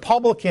sinner, a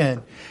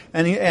publican,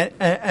 and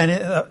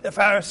the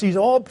Pharisee's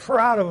all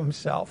proud of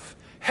himself.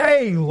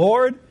 Hey,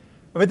 Lord.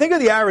 I mean, think of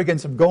the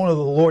arrogance of going to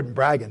the Lord and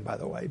bragging, by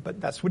the way, but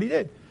that's what he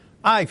did.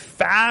 I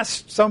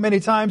fast so many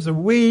times a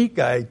week.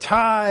 I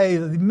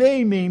tithe.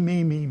 Me.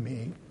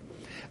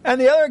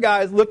 And the other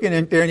guy's looking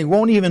in there, and he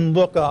won't even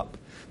look up.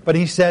 But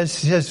he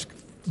says,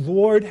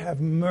 Lord, have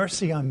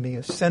mercy on me,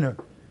 a sinner.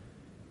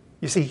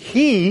 You see,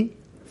 he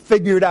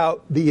figured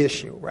out the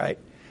issue, right?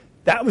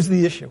 That was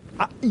the issue.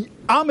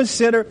 I'm a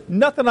sinner.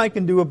 Nothing I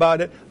can do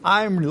about it.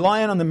 I'm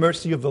relying on the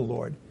mercy of the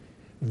Lord.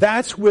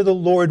 That's where the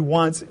Lord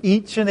wants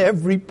each and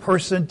every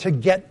person to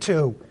get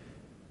to.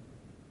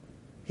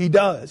 He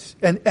does.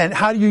 And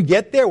how do you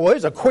get there? Well,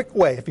 there's a quick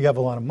way if you have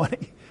a lot of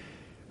money,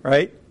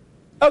 right?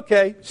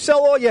 Okay,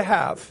 sell all you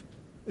have.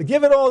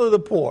 Give it all to the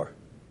poor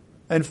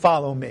and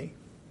follow me.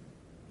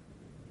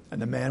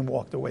 And the man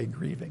walked away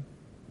grieving.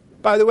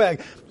 By the way,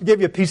 I'll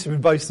give you a piece of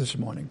advice this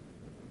morning.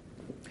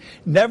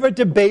 Never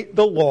debate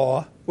the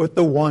law with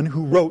the one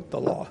who wrote the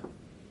law.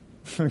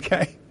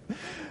 Okay?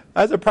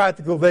 That's a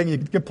practical thing. You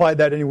can apply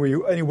that any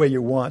way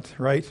you want,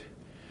 right?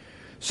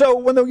 So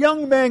when the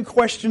young man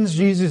questions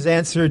Jesus'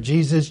 answer,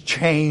 Jesus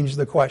changed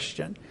the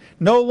question.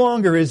 No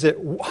longer is it,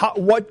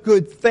 what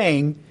good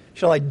thing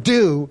shall I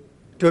do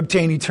to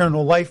obtain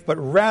eternal life, but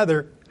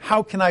rather,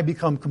 how can I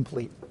become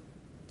complete?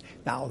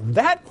 Now,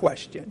 that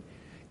question,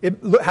 it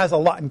has a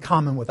lot in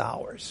common with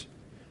ours,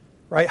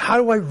 right? How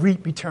do I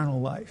reap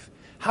eternal life?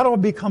 How do I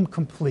become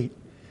complete?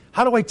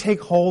 How do I take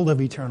hold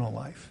of eternal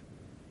life?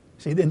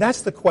 See, and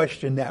that's the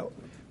question that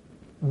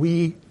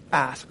we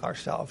ask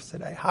ourselves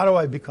today. How do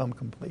I become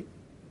complete?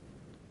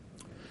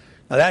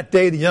 Now, that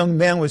day, the young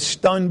man was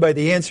stunned by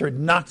the answer. It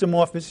knocked him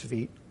off his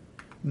feet.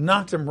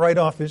 Knocked him right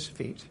off his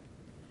feet.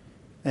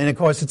 And, of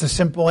course, it's a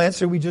simple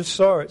answer. We just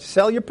saw it.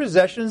 Sell your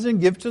possessions and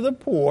give to the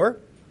poor,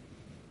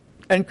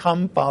 and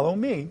come follow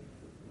me.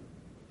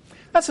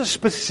 That's a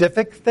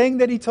specific thing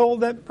that he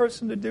told that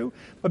person to do.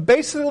 But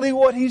basically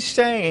what he's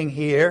saying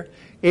here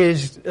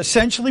is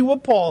essentially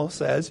what Paul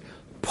says.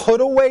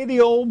 Put away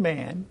the old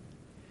man,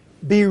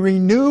 be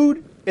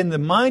renewed in the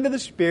mind of the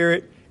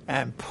Spirit,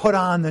 and put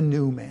on the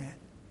new man.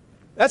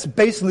 That's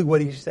basically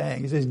what he's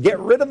saying. He says, get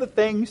rid of the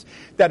things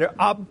that are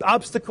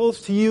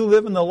obstacles to you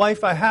living the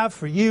life I have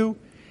for you,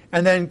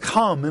 and then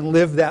come and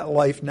live that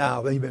life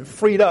now. You've been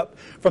freed up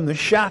from the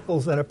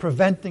shackles that are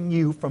preventing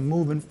you from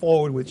moving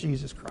forward with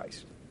Jesus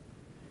Christ.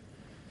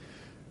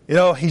 You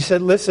know, he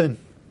said, listen,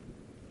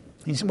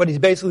 what he's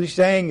basically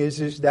saying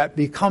is that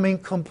becoming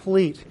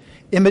complete,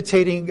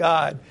 imitating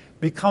God,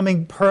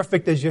 becoming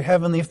perfect as your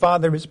Heavenly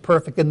Father is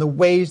perfect in the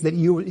ways that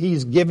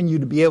He's given you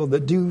to be able to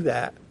do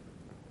that.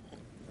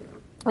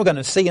 We're going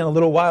to see in a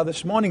little while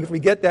this morning, if we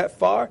get that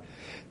far,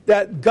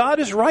 that God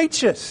is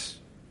righteous.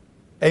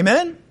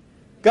 Amen?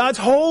 God's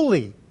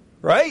holy,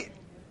 right?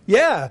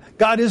 Yeah,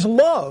 God is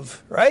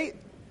love, right?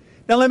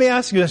 Now let me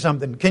ask you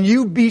something. Can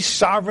you be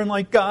sovereign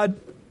like God?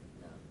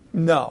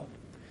 No.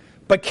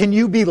 But can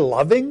you be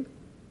loving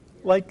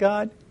like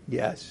God?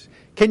 Yes.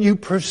 Can you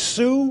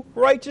pursue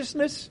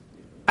righteousness?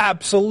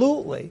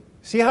 Absolutely.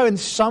 See how in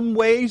some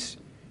ways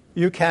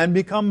you can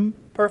become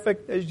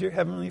perfect as your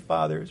Heavenly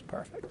Father is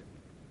perfect?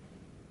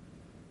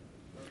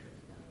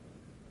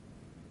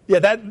 Yeah,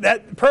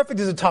 that perfect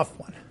is a tough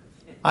one.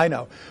 I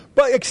know.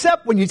 But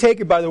except when you take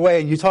it, by the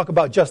way, and you talk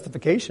about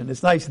justification.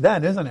 It's nice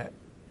then, isn't it?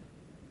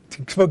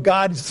 For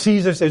God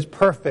sees us as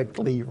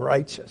perfectly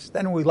righteous.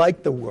 Then we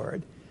like the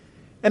word.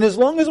 And as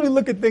long as we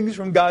look at things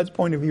from God's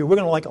point of view, we're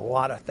going to like a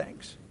lot of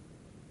things.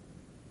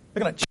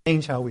 We're going to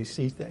change how we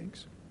see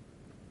things.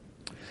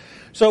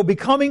 So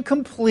becoming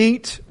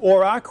complete,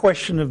 or our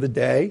question of the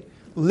day,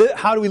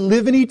 how do we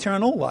live an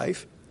eternal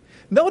life?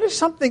 Notice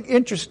something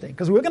interesting,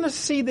 because we're going to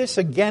see this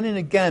again and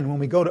again when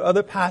we go to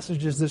other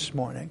passages this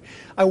morning.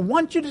 I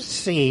want you to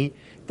see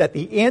that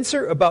the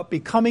answer about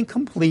becoming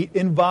complete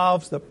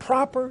involves the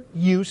proper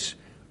use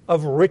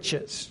of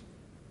riches.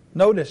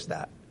 Notice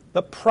that.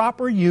 The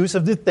proper use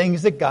of the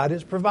things that God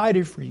has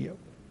provided for you.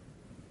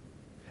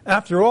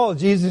 After all,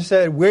 Jesus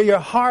said, where your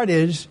heart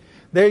is,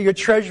 there your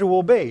treasure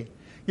will be.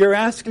 You're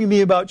asking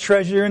me about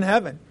treasure in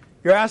heaven.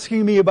 You're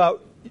asking me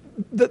about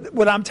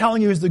what I'm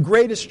telling you is the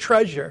greatest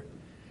treasure.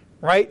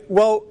 Right?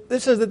 Well,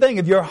 this is the thing.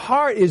 If your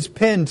heart is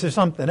pinned to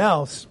something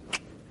else,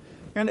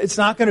 it's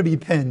not going to be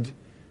pinned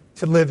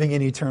to living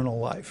an eternal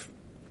life.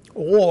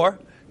 Or,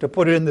 to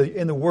put it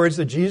in the words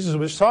that Jesus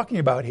was talking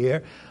about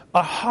here,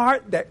 a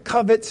heart that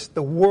covets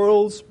the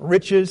world's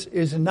riches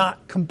is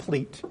not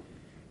complete.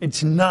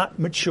 It's not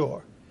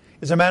mature.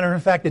 As a matter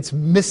of fact, it's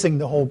missing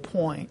the whole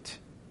point.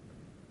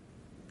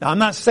 Now, I'm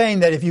not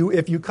saying that if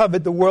you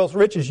covet the world's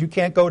riches, you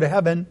can't go to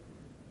heaven.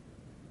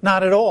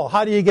 Not at all.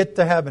 How do you get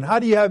to heaven? How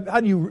do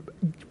you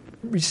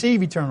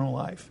receive eternal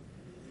life?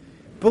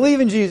 Believe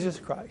in Jesus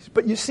Christ.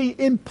 But you see,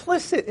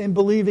 implicit in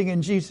believing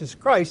in Jesus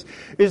Christ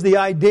is the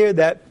idea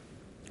that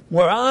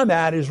where I'm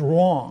at is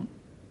wrong.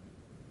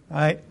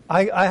 Right?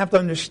 I have to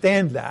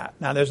understand that.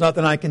 Now, there's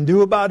nothing I can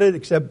do about it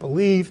except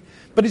believe,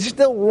 but it's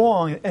still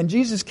wrong. And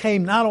Jesus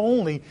came not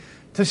only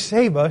to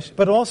save us,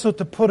 but also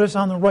to put us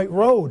on the right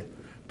road.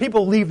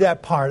 People leave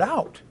that part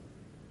out.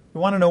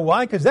 You want to know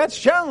why? Because that's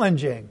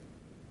challenging.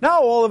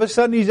 Now, all of a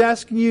sudden, He's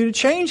asking you to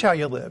change how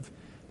you live.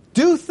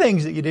 Do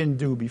things that you didn't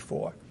do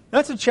before.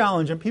 That's a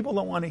challenge, and people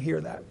don't want to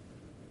hear that.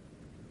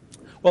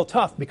 Well,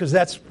 tough, because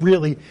that's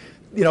really,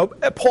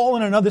 Paul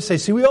and another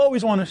say, we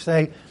always want to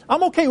say,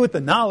 I'm okay with the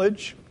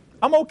knowledge.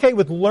 I'm okay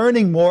with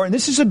learning more, and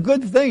this is a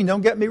good thing,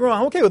 don't get me wrong.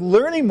 I'm okay with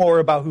learning more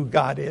about who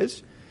God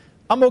is.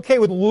 I'm okay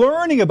with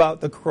learning about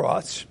the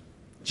cross.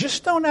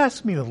 Just don't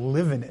ask me to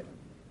live in it.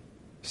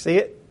 See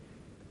it?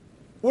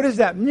 What does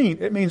that mean?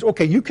 It means,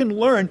 okay, you can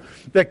learn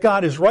that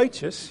God is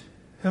righteous,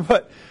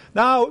 but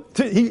now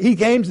He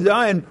came to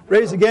die and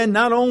raise again,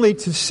 not only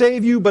to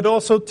save you, but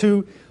also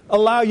to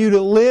allow you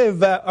to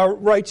live a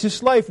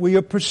righteous life where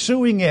you're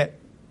pursuing it.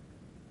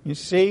 You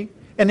see?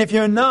 And if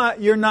you're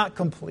not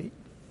complete.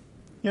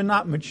 You're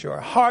not mature.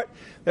 A heart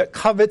that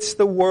covets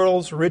the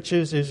world's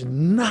riches is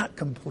not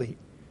complete,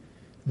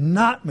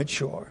 not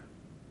mature.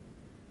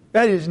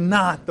 That is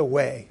not the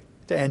way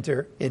to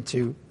enter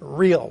into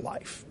real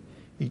life.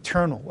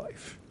 Eternal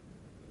life.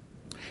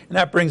 And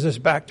that brings us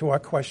back to our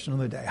question of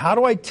the day. How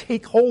do I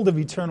take hold of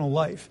eternal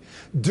life?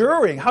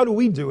 How do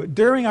we do it?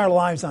 During our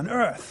lives on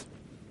earth.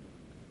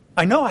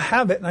 I know I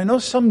have it, and I know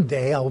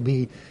someday I'll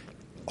be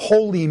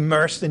wholly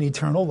immersed in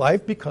eternal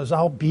life because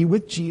I'll be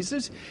with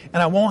Jesus,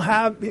 and I won't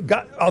have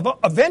God.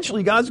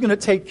 Eventually, God's going to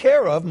take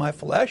care of my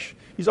flesh.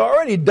 He's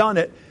already done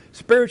it,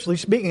 spiritually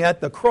speaking, at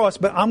the cross,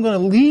 but I'm going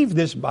to leave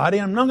this body,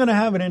 and I'm not going to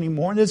have it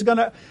anymore,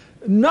 and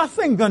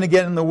nothing going to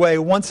get in the way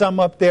once I'm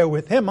up there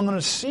with Him. I'm going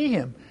to see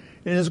Him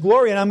in His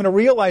glory, and I'm going to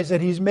realize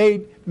that He's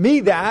made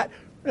me that.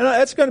 And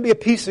that's going to be a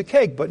piece of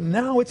cake, but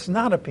now it's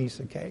not a piece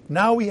of cake.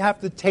 Now we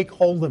have to take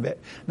hold of it.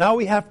 Now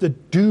we have to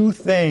do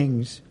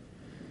things.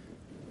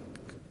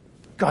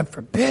 God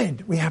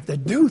forbid we have to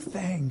do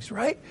things,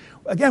 right?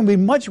 Again, we're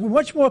much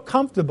more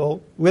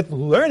comfortable with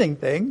learning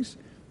things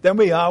than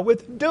we are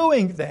with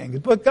doing things.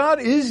 But God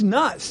is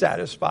not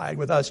satisfied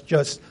with us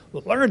just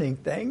learning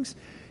things.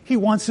 He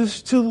wants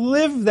us to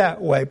live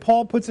that way.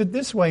 Paul puts it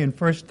this way in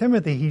 1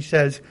 Timothy. He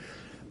says,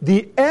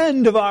 the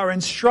end of our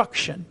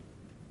instruction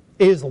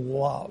is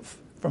love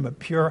from a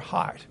pure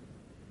heart.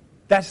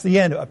 That's the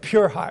end, a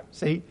pure heart.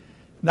 See?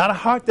 Not a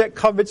heart that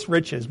covets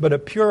riches, but a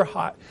pure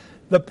heart.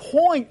 The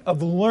point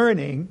of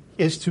learning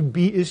is to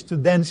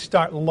then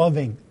start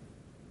loving.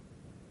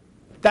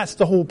 That's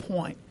the whole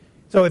point.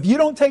 So if you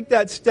don't take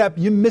that step,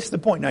 you miss the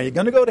point. Now, you're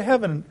going to go to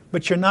heaven,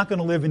 but you're not going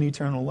to live an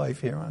eternal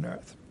life here on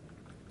earth.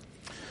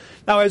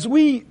 Now, as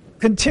we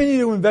continue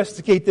to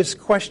investigate this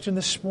question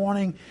this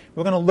morning.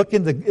 We're going to look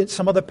at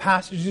some other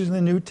passages in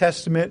the New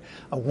Testament.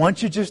 I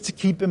want you just to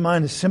keep in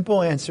mind the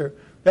simple answer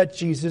that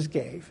Jesus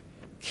gave.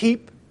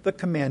 Keep the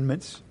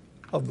commandments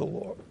of the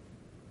Lord.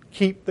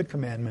 Keep the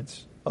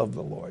commandments of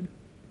the Lord.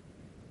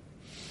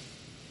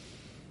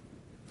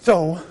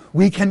 So,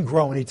 we can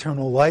grow in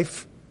eternal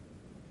life.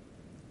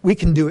 We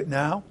can do it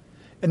now.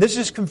 And this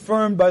is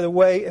confirmed, by the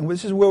way, and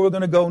this is where we're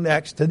going to go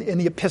next, in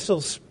the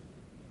epistles,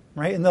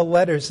 right, in the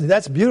letters.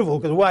 That's beautiful,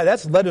 because why?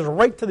 That's letters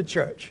right to the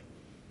church,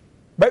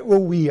 right where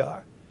we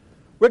are.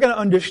 We're going to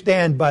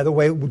understand, by the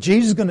way,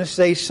 Jesus is going to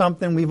say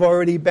something, we've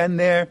already been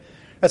there,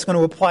 that's going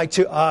to apply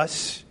to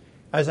us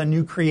as a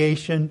new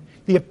creation.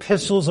 The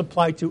epistles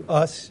apply to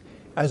us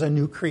as a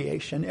new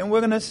creation. And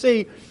we're going to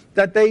see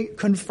that they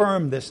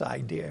confirm this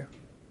idea.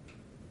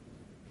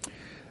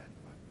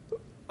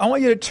 I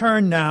want you to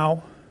turn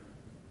now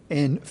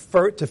to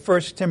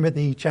 1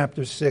 Timothy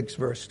chapter 6,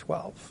 verse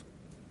 12.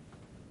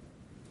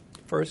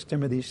 1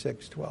 Timothy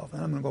 6:12.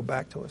 And I'm going to go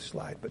back to a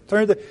slide. But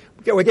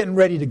we're getting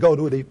ready to go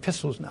to the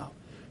epistles now.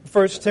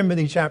 1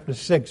 Timothy chapter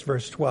 6,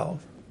 verse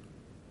 12.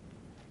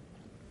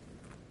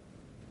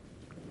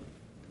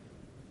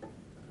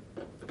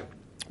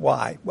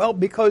 Why? Well,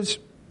 because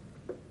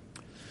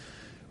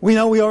we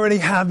know we already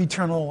have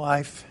eternal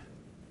life.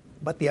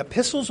 But the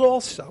epistles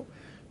also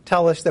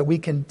tell us that we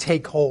can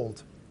take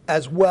hold.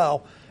 As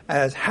well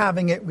as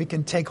having it, we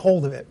can take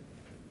hold of it.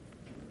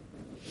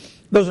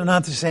 Those are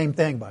not the same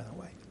thing, by the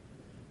way.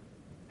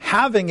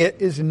 Having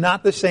it is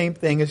not the same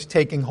thing as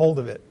taking hold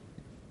of it.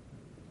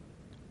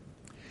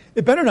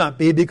 It better not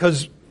be,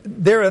 because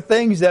there are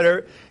things that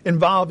are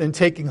involved in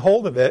taking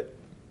hold of it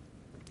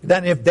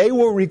that if they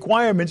were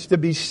requirements to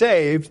be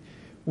saved,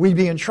 we'd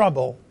be in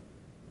trouble.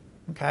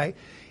 Okay?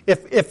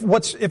 If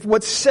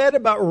what's said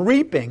about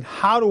reaping,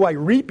 how do I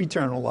reap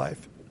eternal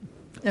life?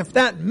 If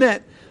that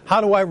meant, how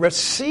do I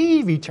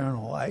receive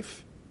eternal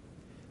life?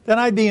 Then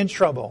I'd be in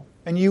trouble,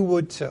 and you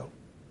would too.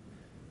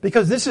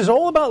 Because this is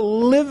all about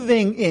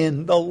living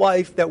in the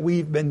life that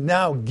we've been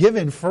now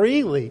given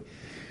freely.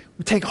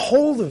 We take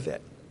hold of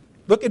it.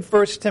 Look at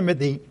 1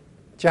 Timothy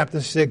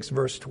chapter 6,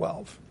 verse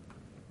 12.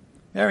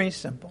 Very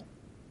simple.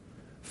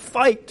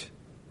 Fight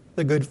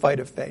the good fight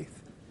of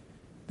faith.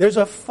 There's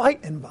a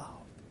fight involved.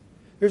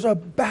 There's a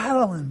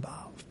battle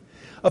involved.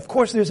 Of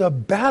course, there's a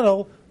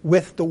battle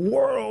with the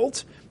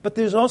world, but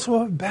there's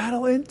also a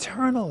battle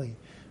internally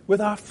with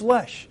our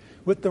flesh,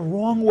 with the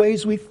wrong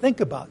ways we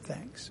think about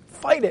things.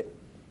 Fight it.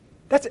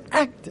 That's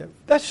active.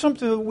 That's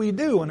something that we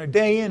do on a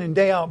day in and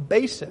day out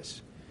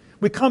basis.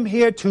 We come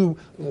here to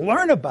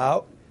learn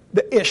about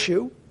the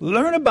issue,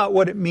 learn about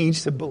what it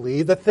means to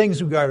believe, the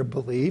things we got to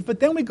believe, but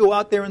then we go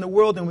out there in the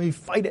world and we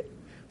fight it,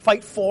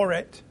 fight for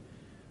it.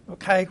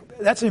 Okay?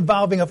 That's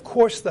involving, of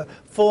course, the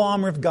full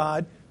armor of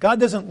God. God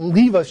doesn't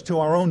leave us to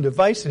our own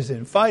devices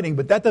in fighting,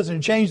 but that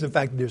doesn't change the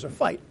fact that there's a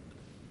fight.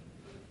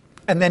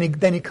 And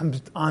then he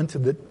comes on to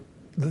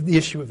the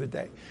issue of the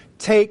day.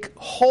 Take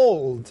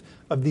hold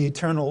of the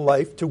eternal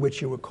life to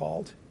which you were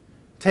called.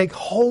 Take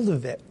hold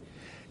of it.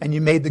 And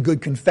you made the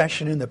good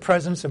confession in the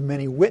presence of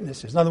many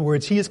witnesses. In other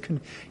words, he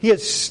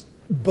has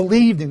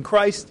believed in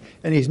Christ,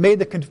 and he's made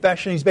the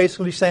confession. He's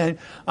basically saying,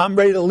 I'm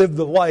ready to live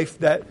the life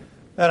that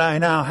I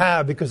now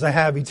have because I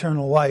have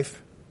eternal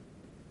life.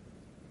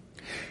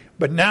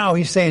 But now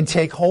he's saying,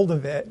 take hold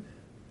of it.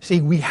 See,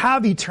 we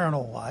have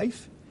eternal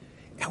life,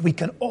 and we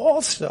can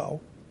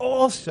also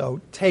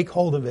take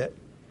hold of it.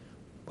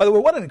 By the way,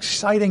 what an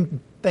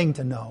exciting thing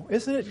to know.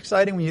 Isn't it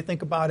exciting when you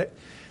think about it?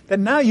 That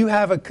now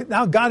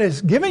now God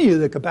has given you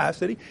the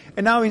capacity,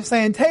 and now he's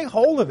saying, take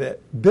hold of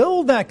it.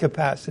 Build that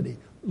capacity.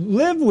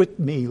 Live with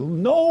me.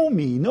 Know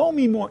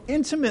me more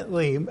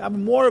intimately. Have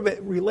more of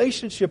a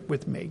relationship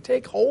with me.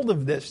 Take hold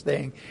of this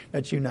thing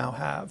that you now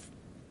have.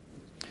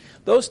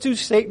 Those two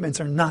statements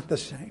are not the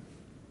same.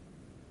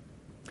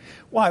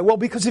 Why? Well,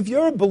 because if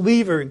you're a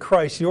believer in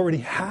Christ, you already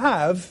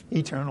have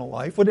eternal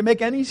life. Would it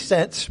make any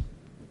sense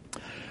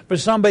for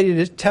somebody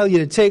to tell you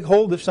to take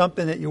hold of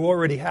something that you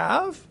already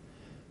have?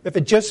 If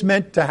it just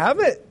meant to have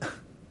it?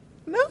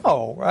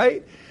 No,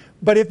 right?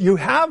 But if you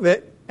have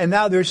it, and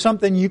now there's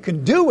something you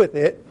can do with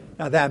it,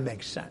 now that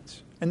makes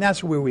sense. And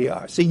that's where we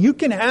are. See, you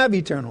can have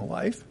eternal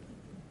life,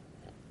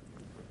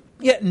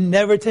 yet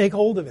never take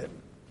hold of it.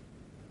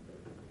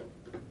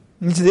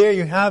 It's there,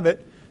 you have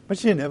it,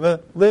 but you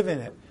never live in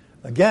it.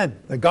 Again,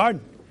 the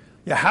garden.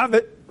 You have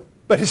it,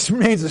 but it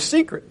remains a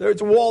secret.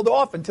 It's walled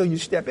off until you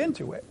step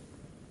into it.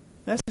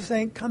 That's the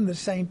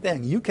same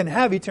thing. You can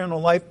have eternal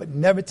life, but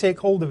never take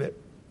hold of it.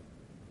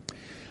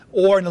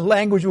 Or in the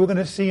language we're going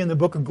to see in the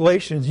book of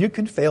Galatians, you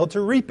can fail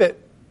to reap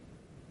it.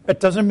 That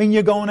doesn't mean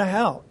you're going to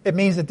hell. It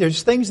means that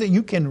there's things that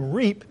you can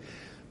reap,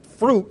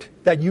 fruit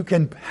that you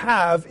can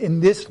have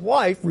in this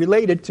life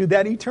related to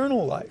that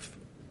eternal life.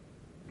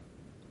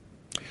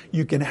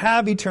 You can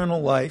have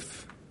eternal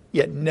life,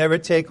 yet never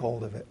take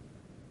hold of it.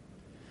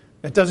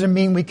 That doesn't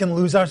mean we can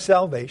lose our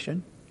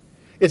salvation.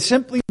 It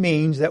simply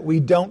means that we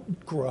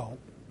don't grow.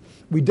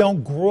 We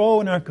don't grow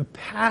in our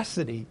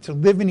capacity to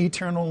live an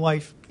eternal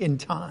life in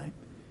time.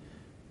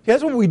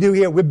 That's what we do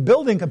here. We're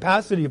building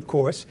capacity, of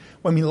course,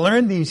 when we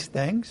learn these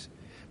things.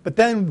 But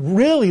then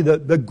really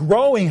the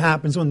growing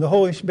happens when the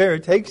Holy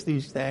Spirit takes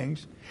these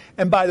things.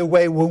 And by the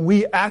way, when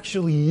we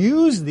actually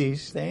use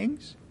these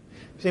things,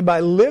 see, by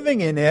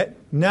living in it,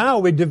 now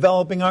we're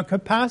developing our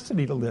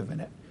capacity to live in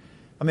it.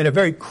 I mean, a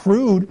very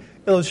crude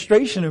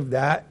illustration of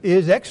that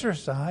is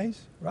exercise,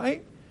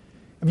 right?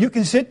 If you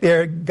can sit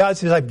there, God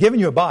says, I've given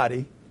you a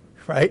body,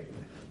 right?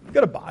 You've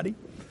got a body.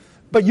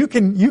 But you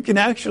can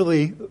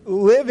actually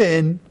live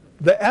in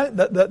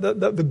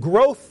the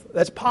growth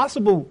that's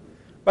possible,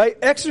 right?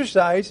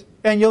 Exercise,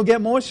 and you'll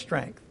get more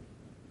strength.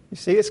 You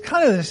see, it's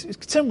kind of this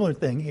similar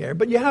thing here,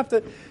 but you have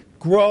to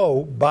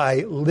grow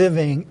by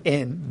living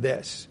in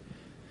this.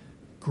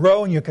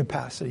 Grow in your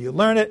capacity. You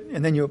learn it,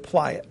 and then you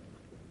apply it.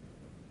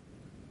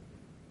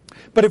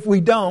 But if we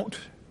don't,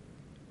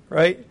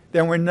 right,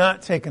 then we're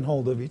not taking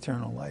hold of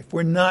eternal life.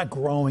 We're not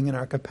growing in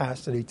our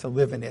capacity to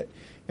live in it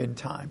in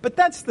time. But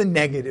that's the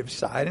negative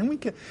side.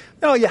 And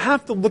you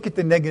have to look at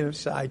the negative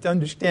side to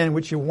understand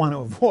what you want to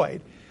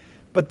avoid.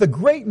 But the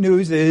great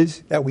news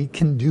is that we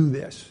can do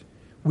this.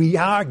 We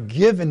are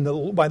given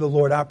by the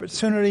Lord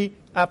opportunity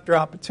after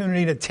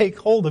opportunity to take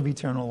hold of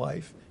eternal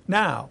life.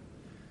 Now,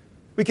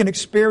 we can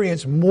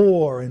experience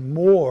more and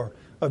more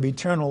of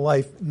eternal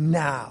life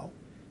now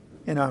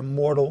in our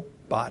mortal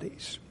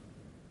bodies.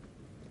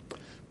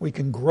 We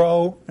can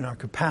grow in our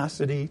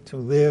capacity to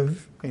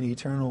live in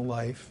eternal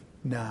life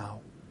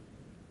now.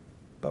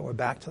 But we're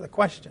back to the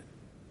question.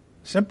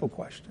 Simple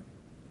question.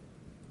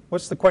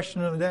 What's the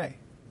question of the day?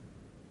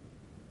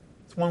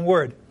 It's one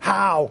word.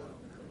 How?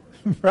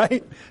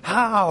 Right?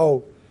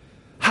 How?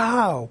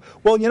 How?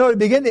 Well, to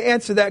begin to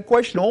answer that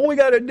question, all we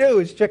got to do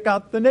is check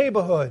out the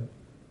neighborhood.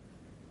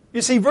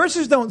 You see,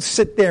 verses don't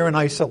sit there in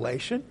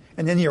isolation,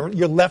 and then you're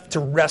left to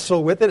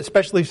wrestle with it,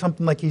 especially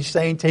something like he's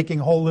saying, taking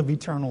hold of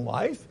eternal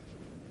life.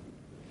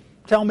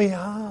 Tell me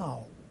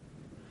how.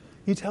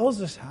 He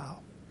tells us how.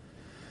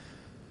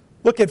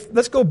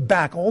 Let's go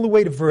back all the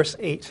way to verse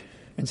 8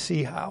 and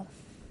see how.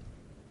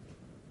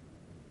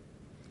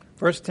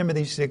 1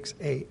 Timothy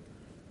 6:8.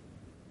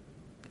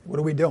 What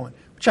are we doing?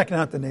 We're checking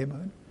out the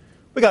neighborhood.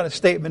 We got a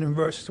statement in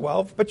verse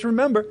 12, but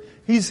remember,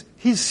 he's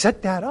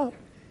set that up.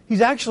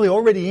 He's actually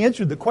already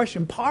answered the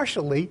question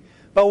partially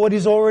by what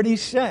he's already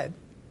said.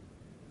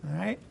 All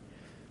right?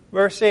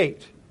 Verse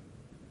 8.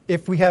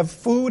 If we have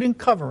food and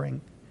covering,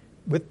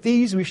 with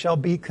these we shall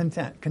be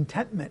content.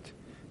 Contentment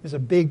is a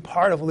big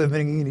part of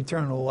living in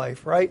eternal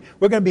life, right?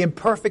 We're going to be in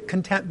perfect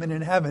contentment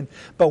in heaven,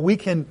 but we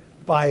can,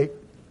 by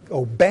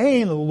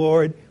obeying the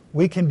Lord,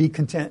 we can be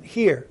content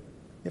here.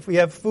 If we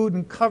have food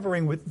and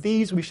covering, with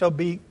these we shall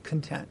be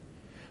content.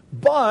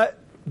 But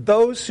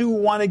those who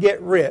want to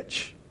get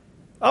rich,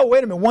 oh,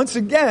 wait a minute, once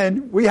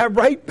again, we have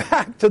right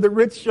back to the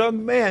rich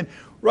young man,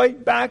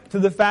 right back to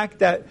the fact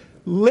that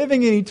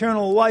living in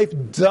eternal life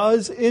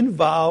does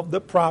involve the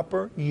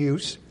proper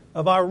use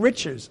of our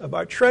riches, of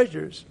our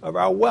treasures, of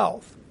our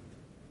wealth.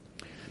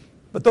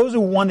 But those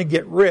who want to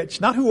get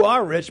rich, not who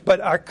are rich, but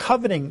are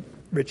coveting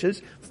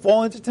riches,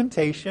 fall into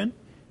temptation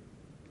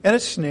and a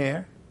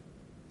snare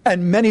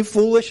and many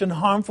foolish and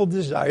harmful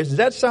desires. Does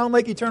that sound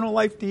like eternal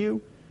life to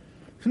you?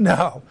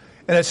 No.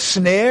 And a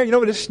snare, you know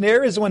what a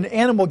snare is? When an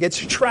animal gets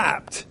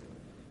trapped.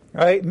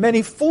 Right?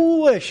 Many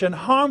foolish and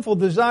harmful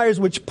desires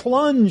which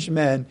plunge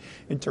men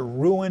into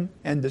ruin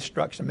and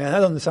destruction. Man, that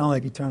doesn't sound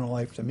like eternal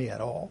life to me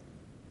at all.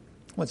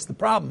 What's the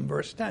problem?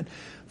 Verse 10.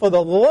 For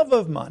the love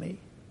of money.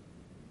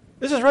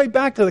 This is right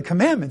back to the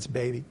commandments,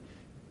 baby.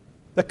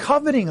 The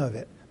coveting of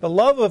it. The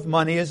love of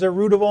money is the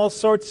root of all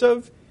sorts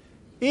of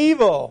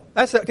evil.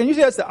 Can you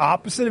see that's the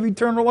opposite of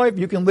eternal life?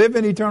 You can live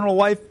in eternal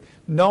life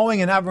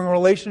knowing and having a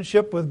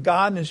relationship with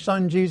God and His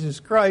Son, Jesus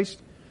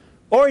Christ.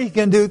 Or you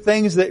can do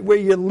things where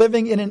you're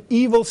living in an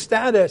evil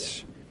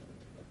status.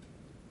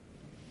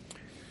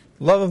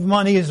 Love of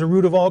money is the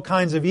root of all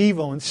kinds of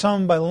evil, and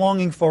some, by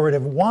longing for it,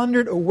 have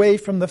wandered away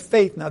from the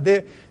faith. Now,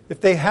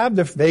 if they have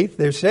the faith,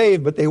 they're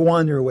saved, but they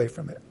wander away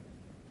from it.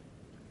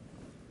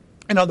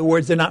 In other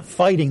words, they're not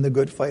fighting the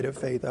good fight of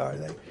faith, are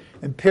they?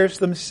 And pierce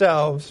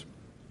themselves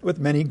with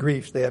many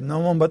griefs. They have no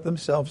one but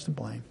themselves to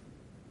blame.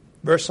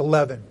 Verse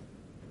 11.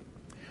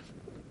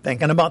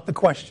 Thinking about the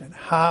question,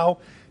 how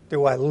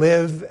do I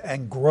live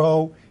and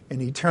grow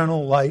in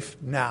eternal life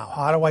now?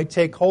 How do I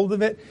take hold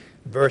of it?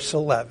 Verse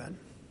 11.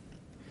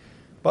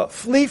 But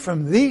flee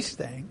from these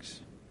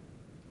things,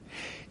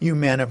 you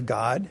men of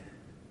God.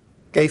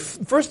 Okay,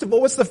 first of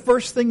all, what's the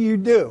first thing you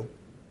do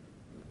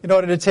in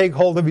order to take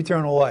hold of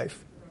eternal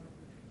life?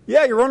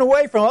 Yeah, you run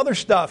away from other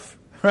stuff,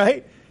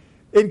 right?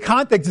 In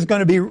context, it's going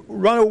to be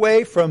run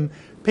away from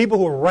people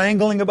who are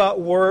wrangling about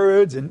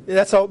words, and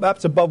that's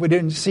above. We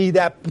didn't see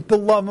that. But the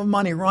love of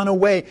money, run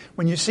away.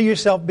 When you see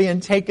yourself being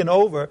taken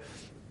over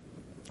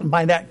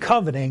by that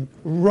coveting,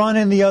 run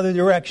in the other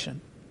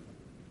direction.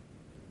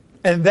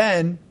 And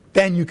then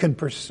you can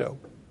pursue,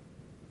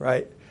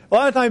 right? A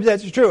lot of times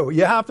that's true.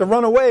 You have to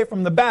run away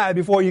from the bad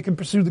before you can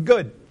pursue the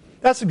good.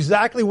 That's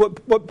exactly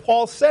what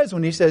Paul says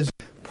when he says,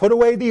 put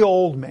away the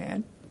old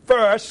man.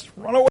 First,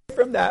 run away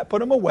from that,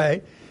 put him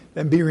away.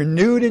 then be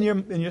renewed in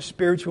your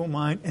spiritual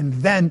mind, and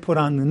then put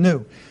on the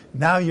new.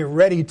 Now you're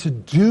ready to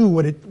do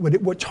what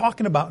we're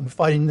talking about in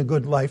fighting the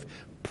good life.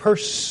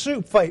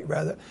 Pursue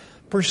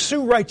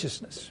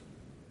righteousness.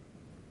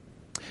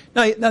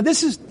 Now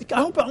this is,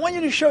 I want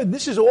you to show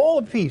this is all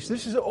a piece.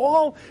 This is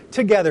all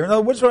together. In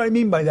other words, what I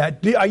mean by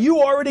that? Are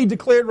you already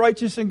declared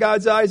righteous in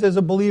God's eyes as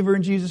a believer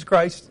in Jesus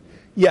Christ?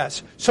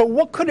 Yes. So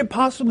what could it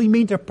possibly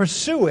mean to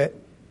pursue it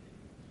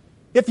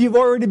if you've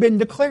already been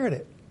declared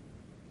it?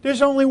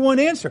 There's only one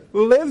answer.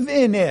 Live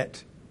in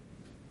it.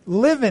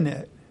 Live in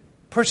it.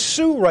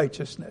 Pursue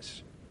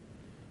righteousness.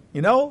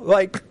 You know,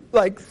 like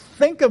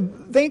think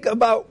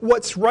about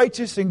what's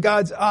righteous in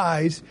God's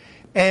eyes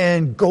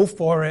and go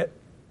for it.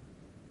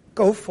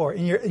 Go for it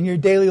in your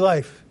daily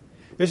life.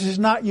 This is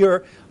not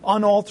your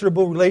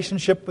unalterable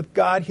relationship with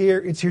God here.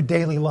 It's your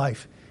daily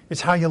life.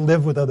 It's how you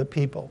live with other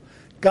people.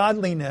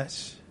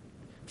 Godliness,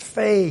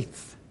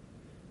 faith,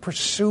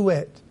 pursue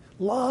it.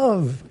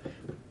 Love.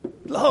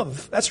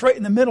 That's right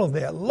in the middle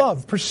there.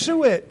 Love.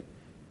 Pursue it.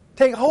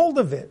 Take hold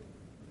of it.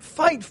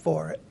 Fight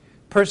for it.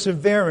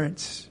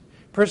 Perseverance.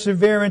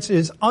 Perseverance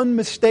is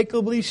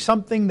unmistakably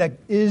something that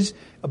is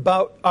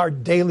about our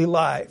daily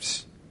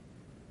lives.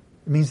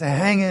 It means to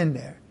hang in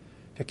there,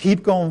 to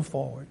keep going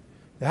forward,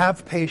 to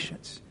have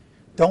patience.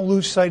 Don't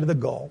lose sight of the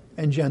goal,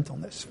 and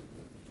gentleness.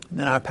 And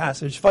then our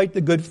passage, fight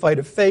the good fight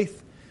of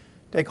faith.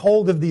 Take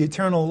hold of the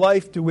eternal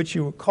life to which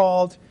you were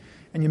called,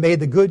 and you made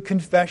the good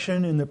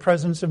confession in the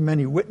presence of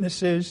many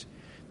witnesses.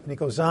 And he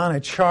goes on, I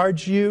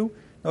charge you,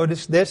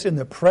 notice this, in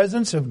the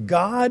presence of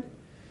God.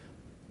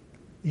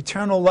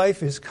 Eternal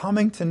life is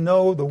coming to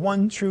know the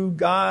one true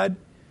God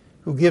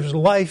who gives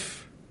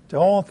life to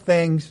all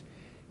things,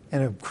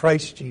 and of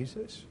Christ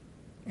Jesus,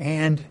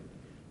 and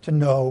to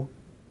know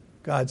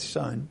God's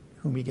Son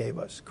whom he gave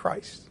us,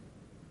 Christ.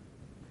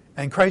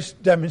 And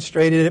Christ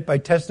demonstrated it by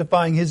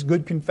testifying his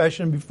good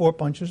confession before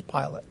Pontius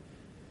Pilate.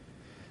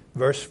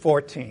 Verse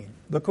 14.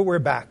 Look what we're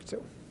back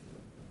to.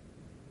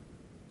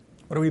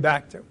 What are we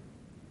back to?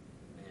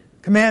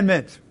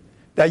 Commandment.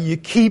 That you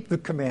keep the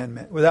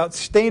commandment without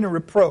stain or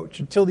reproach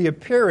until the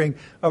appearing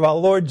of our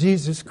Lord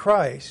Jesus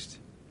Christ.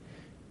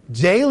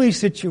 Daily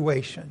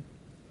situation.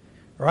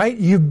 Right?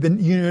 You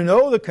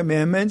know the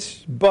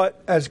commandments,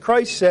 but as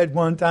Christ said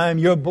one time,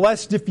 you're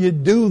blessed if you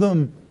do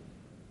them.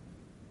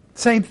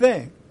 Same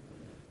thing.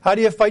 How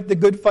do you fight the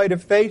good fight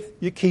of faith?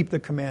 You keep the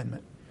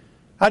commandment.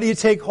 How do you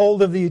take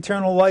hold of the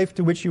eternal life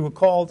to which you were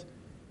called?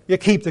 You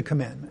keep the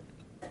commandment.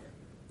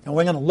 And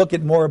we're going to look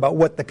at more about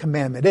what the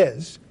commandment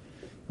is.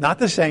 Not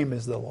the same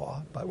as the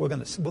law, but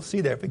we'll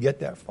see there if we get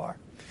that far.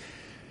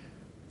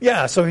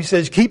 Yeah, so he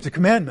says, keep the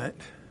commandment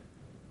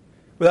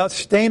without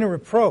stain or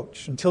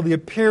reproach until the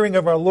appearing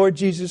of our Lord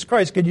Jesus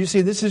Christ. Can you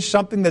see this is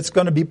something that's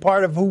going to be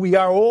part of who we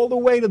are all the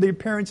way to the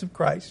appearance of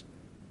Christ,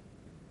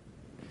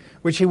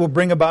 which he will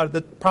bring about at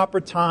the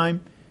proper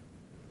time.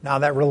 Now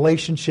that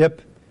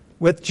relationship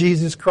with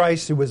Jesus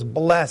Christ, who is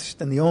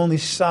blessed and the only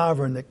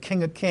sovereign, the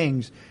King of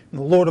Kings and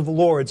the Lord of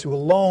Lords, who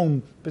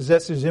alone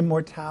possesses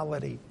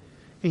immortality.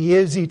 He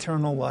is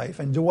eternal life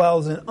and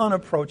dwells in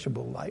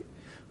unapproachable light,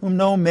 whom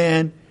no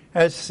man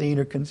has seen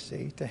or can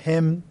see. To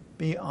him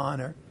be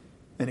honor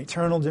and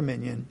eternal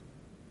dominion.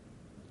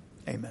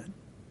 Amen.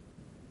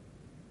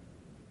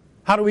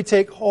 How do we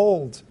take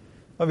hold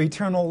of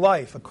eternal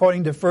life?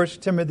 According to 1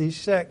 Timothy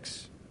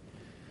 6.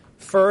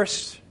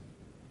 First,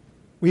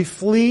 we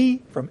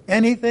flee from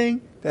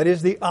anything that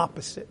is the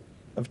opposite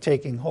of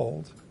taking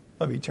hold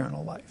of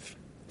eternal life.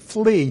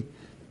 Flee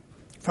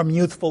from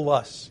youthful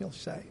lusts, he'll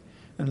say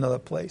in another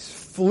place.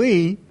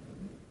 Flee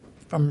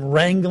from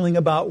wrangling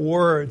about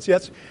words.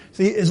 Yes.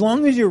 See, as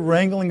long as you're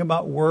wrangling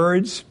about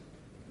words,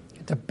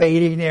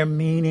 debating their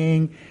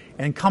meaning,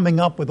 and coming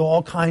up with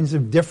all kinds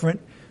of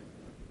different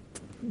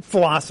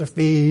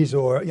philosophies,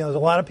 or, there's a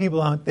lot of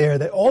people out there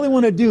that all they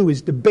want to do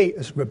is debate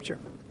a scripture.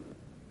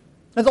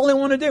 That's all they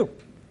want to do.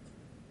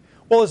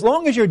 Well, as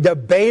long as you're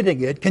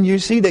debating it, can you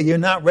see that you're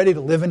not ready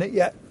to live in it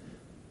yet?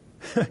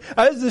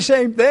 That's the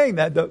same thing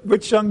that the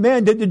rich young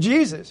man did to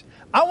Jesus.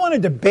 I want to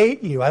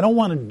debate you. I don't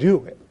want to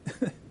do it.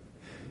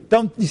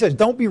 He says,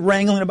 don't be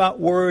wrangling about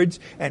words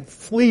and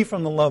flee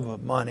from the love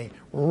of money.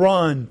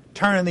 Run,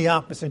 turn in the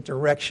opposite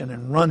direction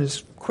and run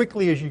as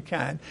quickly as you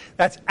can.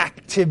 That's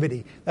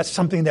activity. That's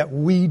something that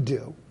we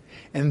do.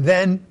 And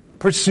then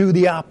pursue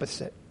the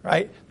opposite,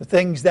 right? The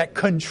things that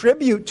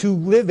contribute to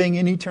living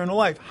in eternal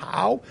life.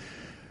 How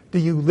do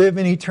you live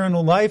in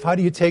eternal life? How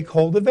do you take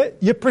hold of it?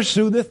 You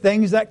pursue the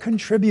things that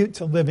contribute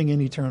to living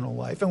in eternal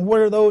life. And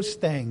what are those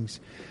things?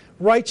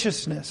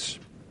 Righteousness.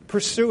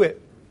 Pursue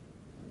it.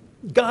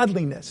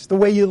 Godliness, the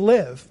way you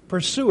live,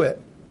 pursue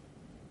it.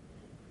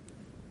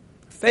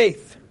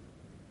 Faith.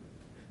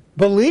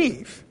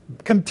 Believe.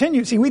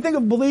 Continue. See, we think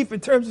of belief in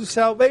terms of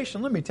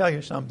salvation. Let me tell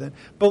you something.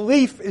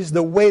 Belief is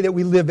the way that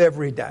we live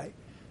every day.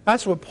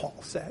 That's what Paul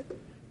said,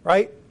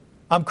 right?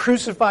 I'm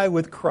crucified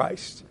with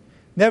Christ.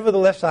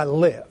 Nevertheless, I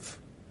live.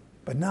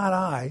 But not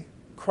I,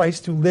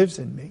 Christ who lives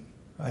in me,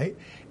 right?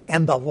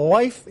 And the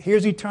life,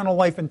 here's eternal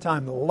life in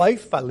time. The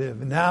life I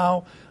live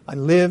now, I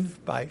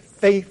live by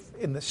faith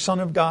in the Son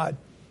of God.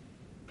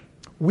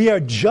 We are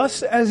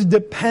just as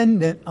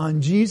dependent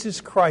on Jesus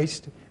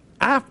Christ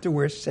after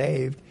we're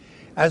saved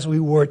as we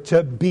were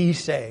to be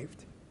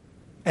saved.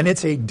 And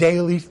it's a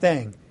daily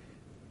thing.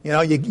 You know,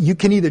 you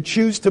can either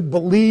choose to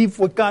believe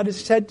what God has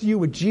said to you,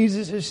 what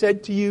Jesus has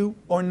said to you,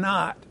 or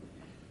not.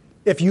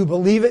 If you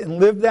believe it and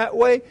live that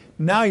way,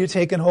 now you're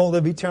taking hold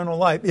of eternal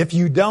life. If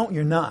you don't,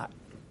 you're not.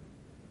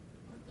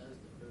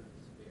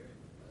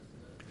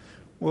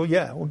 Well,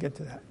 yeah, we'll get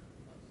to that.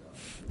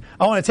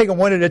 I want to take them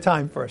one at a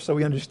time first so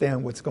we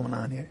understand what's going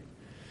on here.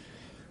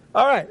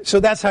 All right, so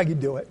that's how you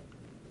do it.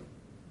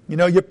 You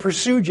know, you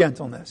pursue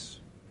gentleness.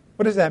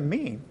 What does that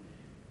mean?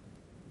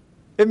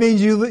 It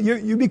means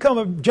you become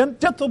a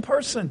gentle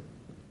person.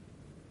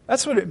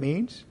 That's what it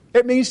means.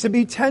 It means to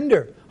be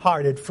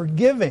tender-hearted,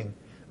 forgiving,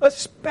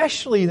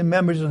 especially the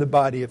members of the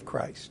body of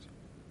Christ.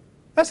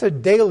 That's a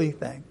daily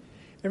thing.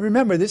 And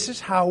remember, this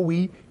is how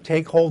we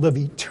take hold of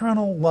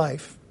eternal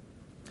life.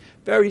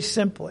 Very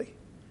simply.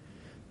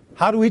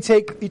 How do we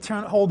take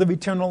hold of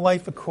eternal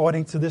life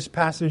according to this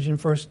passage in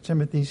 1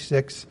 Timothy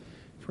 6?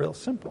 It's real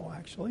simple,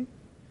 actually.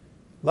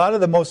 A lot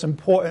of the most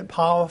important,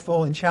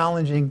 powerful, and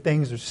challenging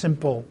things are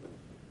simple.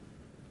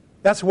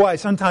 That's why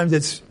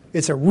sometimes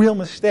it's a real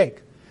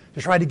mistake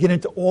to try to get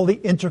into all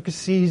the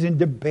intricacies and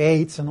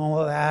debates and all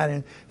of that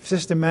and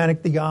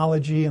systematic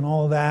theology and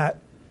all of that.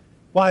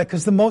 Why?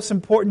 Because the most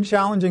important,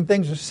 challenging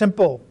things are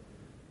simple.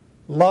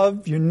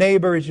 Love your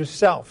neighbor as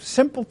yourself.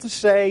 Simple to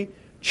say,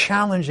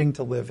 challenging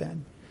to live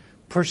in.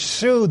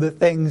 Pursue the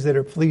things that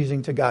are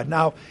pleasing to God.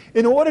 Now,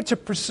 in order to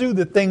pursue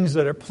the things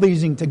that are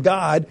pleasing to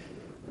God,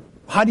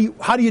 how do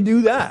you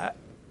do that?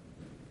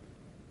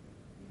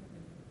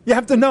 You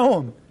have to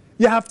know Him.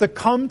 You have to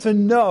come to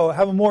know,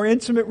 have a more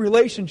intimate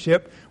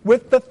relationship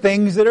with the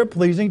things that are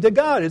pleasing to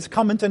God. It's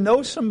coming to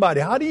know somebody.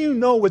 How do you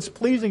know what's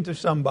pleasing to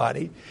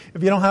somebody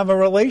if you don't have a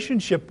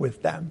relationship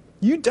with them?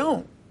 You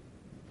don't.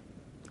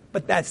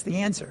 But that's the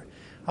answer.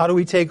 How do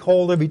we take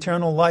hold of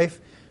eternal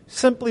life?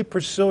 Simply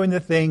pursuing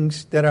the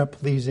things that are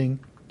pleasing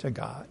to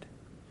God.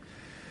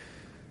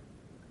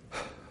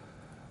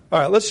 All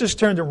right, let's just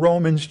turn to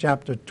Romans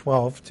chapter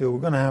 12 too. We're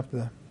going to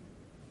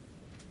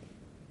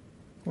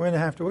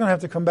have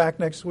to come back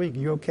next week.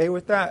 You okay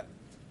with that?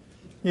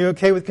 You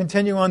okay with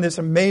continuing on this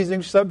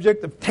amazing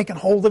subject of taking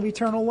hold of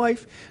eternal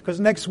life?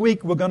 Because next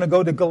week we're going to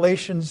go to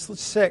Galatians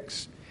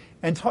 6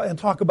 and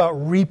talk about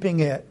reaping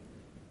it,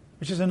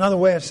 which is another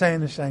way of saying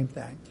the same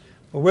thing.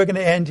 But we're going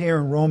to end here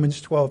in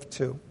Romans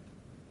 12:2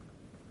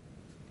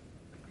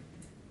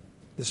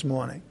 this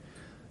morning.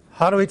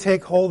 How do we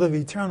take hold of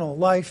eternal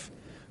life?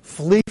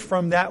 Flee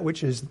from that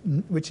which is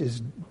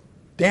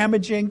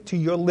damaging to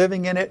your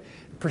living in it.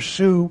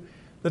 Pursue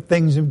the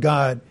things of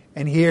God.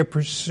 And here,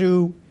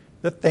 pursue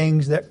the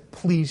things that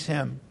please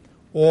Him.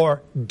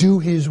 Or do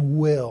His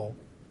will.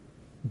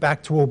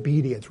 Back to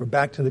obedience. We're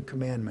back to the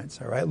commandments.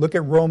 All right? Look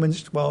at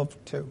Romans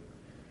 12:2.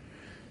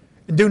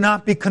 Do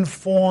not be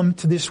conformed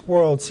to this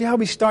world. See how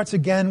he starts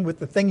again with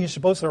the thing you're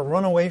supposed to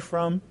run away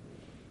from?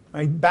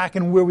 Right? Back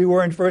in where we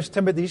were in 1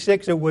 Timothy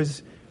 6, it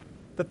was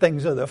the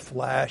things of the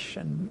flesh.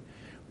 And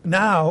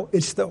now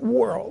it's the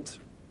world.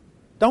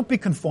 Don't be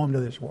conformed to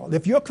this world.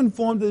 If you're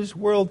conformed to this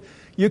world,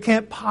 you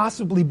can't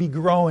possibly be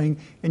growing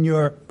in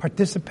your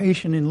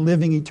participation in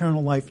living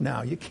eternal life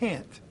now. You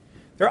can't.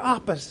 They're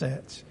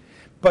opposites.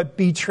 But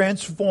be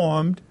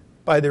transformed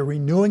by the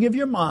renewing of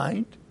your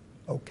mind.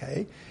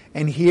 Okay.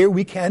 And here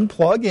we can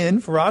plug in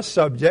for our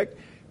subject,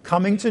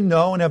 coming to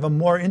know and have a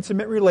more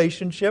intimate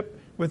relationship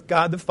with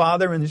God the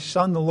Father and His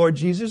Son, the Lord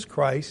Jesus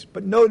Christ.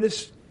 But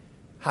notice,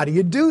 how do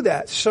you do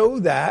that? So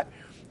that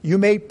you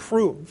may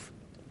prove,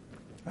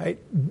 right?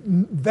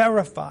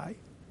 Verify,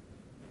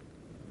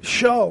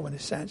 show, in a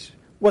sense,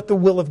 what the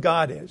will of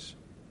God is.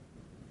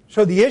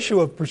 So the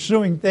issue of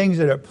pursuing things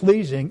that are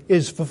pleasing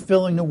is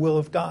fulfilling the will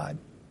of God.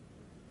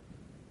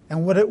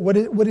 And what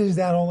is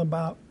that all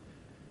about?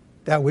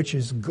 That which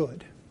is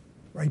good.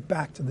 Right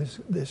back to this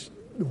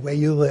the way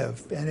you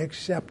live, and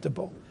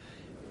acceptable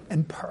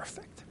and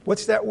perfect.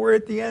 What's that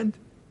word at the end?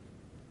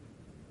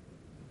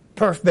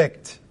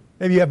 Perfect.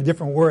 Maybe you have a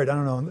different word. I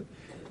don't know.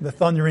 The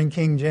Thundering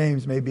King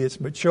James, maybe it's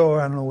mature.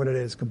 I don't know what it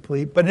is,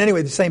 complete. But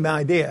anyway, the same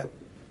idea.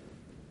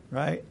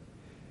 Right?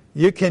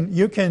 You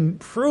can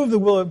prove the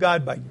will of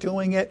God by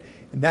doing it,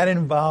 and that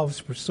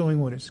involves pursuing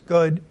what is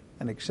good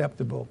and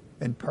acceptable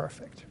and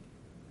perfect.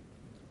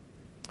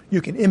 You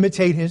can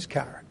imitate His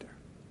character.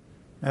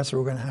 That's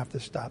where we're going to have to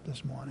stop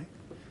this morning.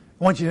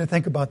 I want you to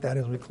think about that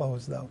as we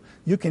close, though.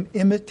 You can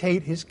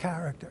imitate His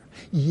character.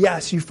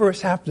 Yes, you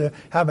first have to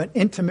have an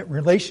intimate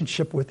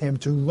relationship with Him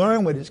to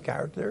learn what His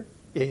character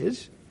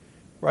is,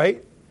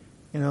 right?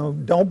 You know,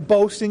 don't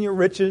boast in your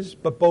riches,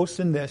 but boast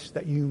in this,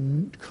 that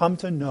you come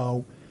to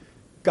know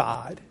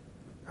God,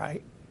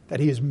 right?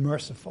 That He is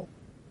merciful,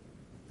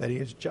 that He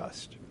is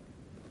just.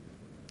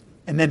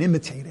 And then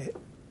imitate it.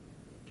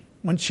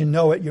 Once you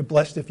know it, you're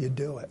blessed if you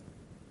do it.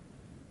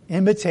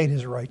 Imitate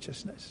His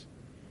righteousness.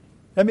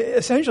 I mean,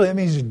 essentially, that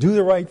means do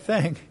the right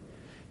thing.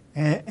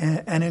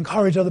 and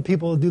encourage other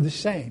people to do the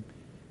same.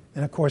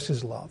 And of course,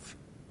 His love.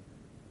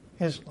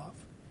 His love.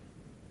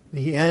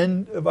 The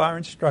end of our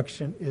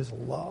instruction is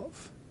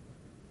love.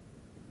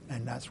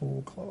 And that's where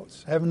we'll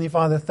close. Heavenly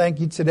Father, thank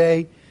you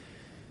today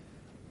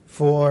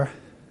for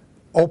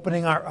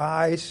opening our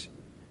eyes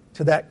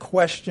to that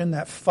question,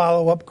 that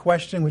follow-up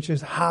question, which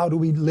is how do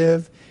we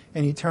live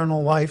in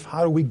eternal life?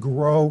 How do we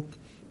grow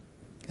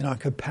in our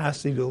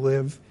capacity to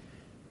live?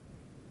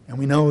 And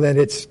we know that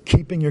it's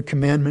keeping your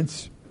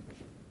commandments.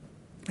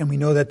 And we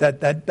know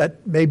that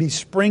maybe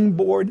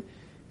springboard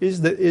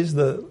is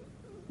the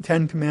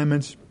Ten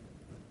Commandments.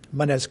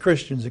 But as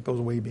Christians, it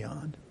goes way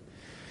beyond.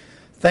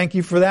 Thank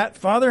you for that,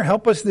 Father.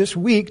 Help us this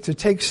week to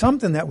take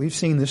something that we've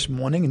seen this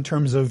morning in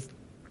terms of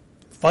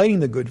fighting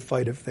the good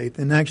fight of faith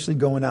and actually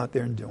going out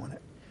there and doing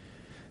it.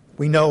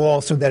 We know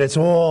also that it's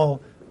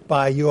all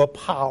by your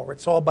power.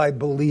 It's all by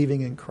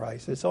believing in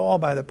Christ. It's all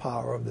by the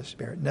power of the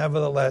Spirit.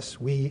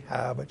 Nevertheless, we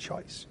have a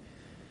choice.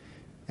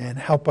 And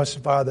help us,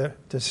 Father,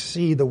 to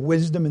see the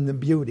wisdom and the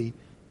beauty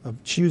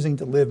of choosing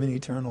to live in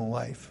eternal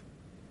life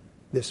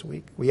this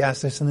week. We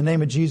ask this in the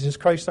name of Jesus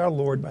Christ our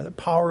Lord, by the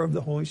power of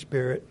the Holy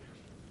Spirit.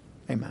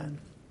 Amen.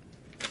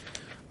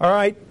 All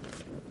right.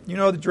 You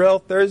know the drill.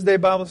 Thursday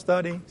Bible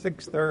study,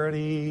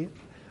 6:30.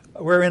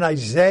 We're in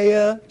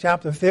Isaiah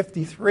chapter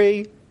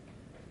 53,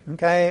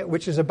 okay,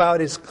 which is about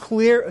as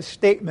clear a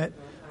statement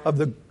of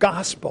the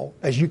gospel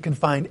as you can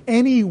find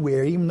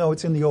anywhere, even though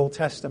it's in the Old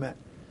Testament.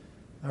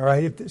 All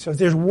right. So if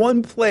there's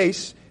one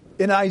place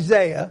in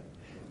Isaiah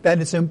that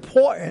it's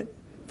important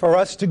for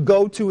us to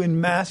go to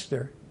and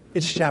master,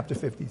 it's chapter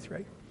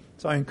 53.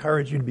 So I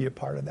encourage you to be a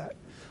part of that.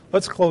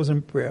 Let's close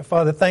in prayer.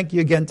 Father, thank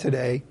you again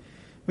today.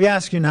 We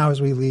ask you now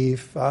as we leave,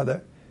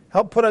 Father,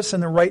 help put us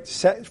in the right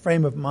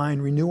frame of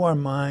mind, renew our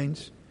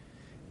minds,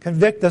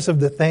 convict us of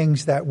the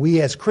things that we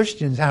as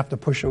Christians have to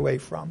push away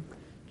from.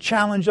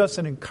 Challenge us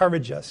and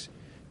encourage us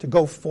to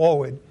go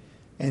forward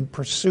and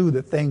pursue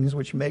the things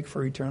which make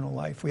for eternal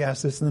life. We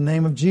ask this in the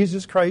name of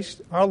Jesus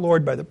Christ, our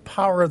Lord, by the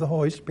power of the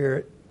Holy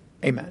Spirit.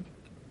 Amen.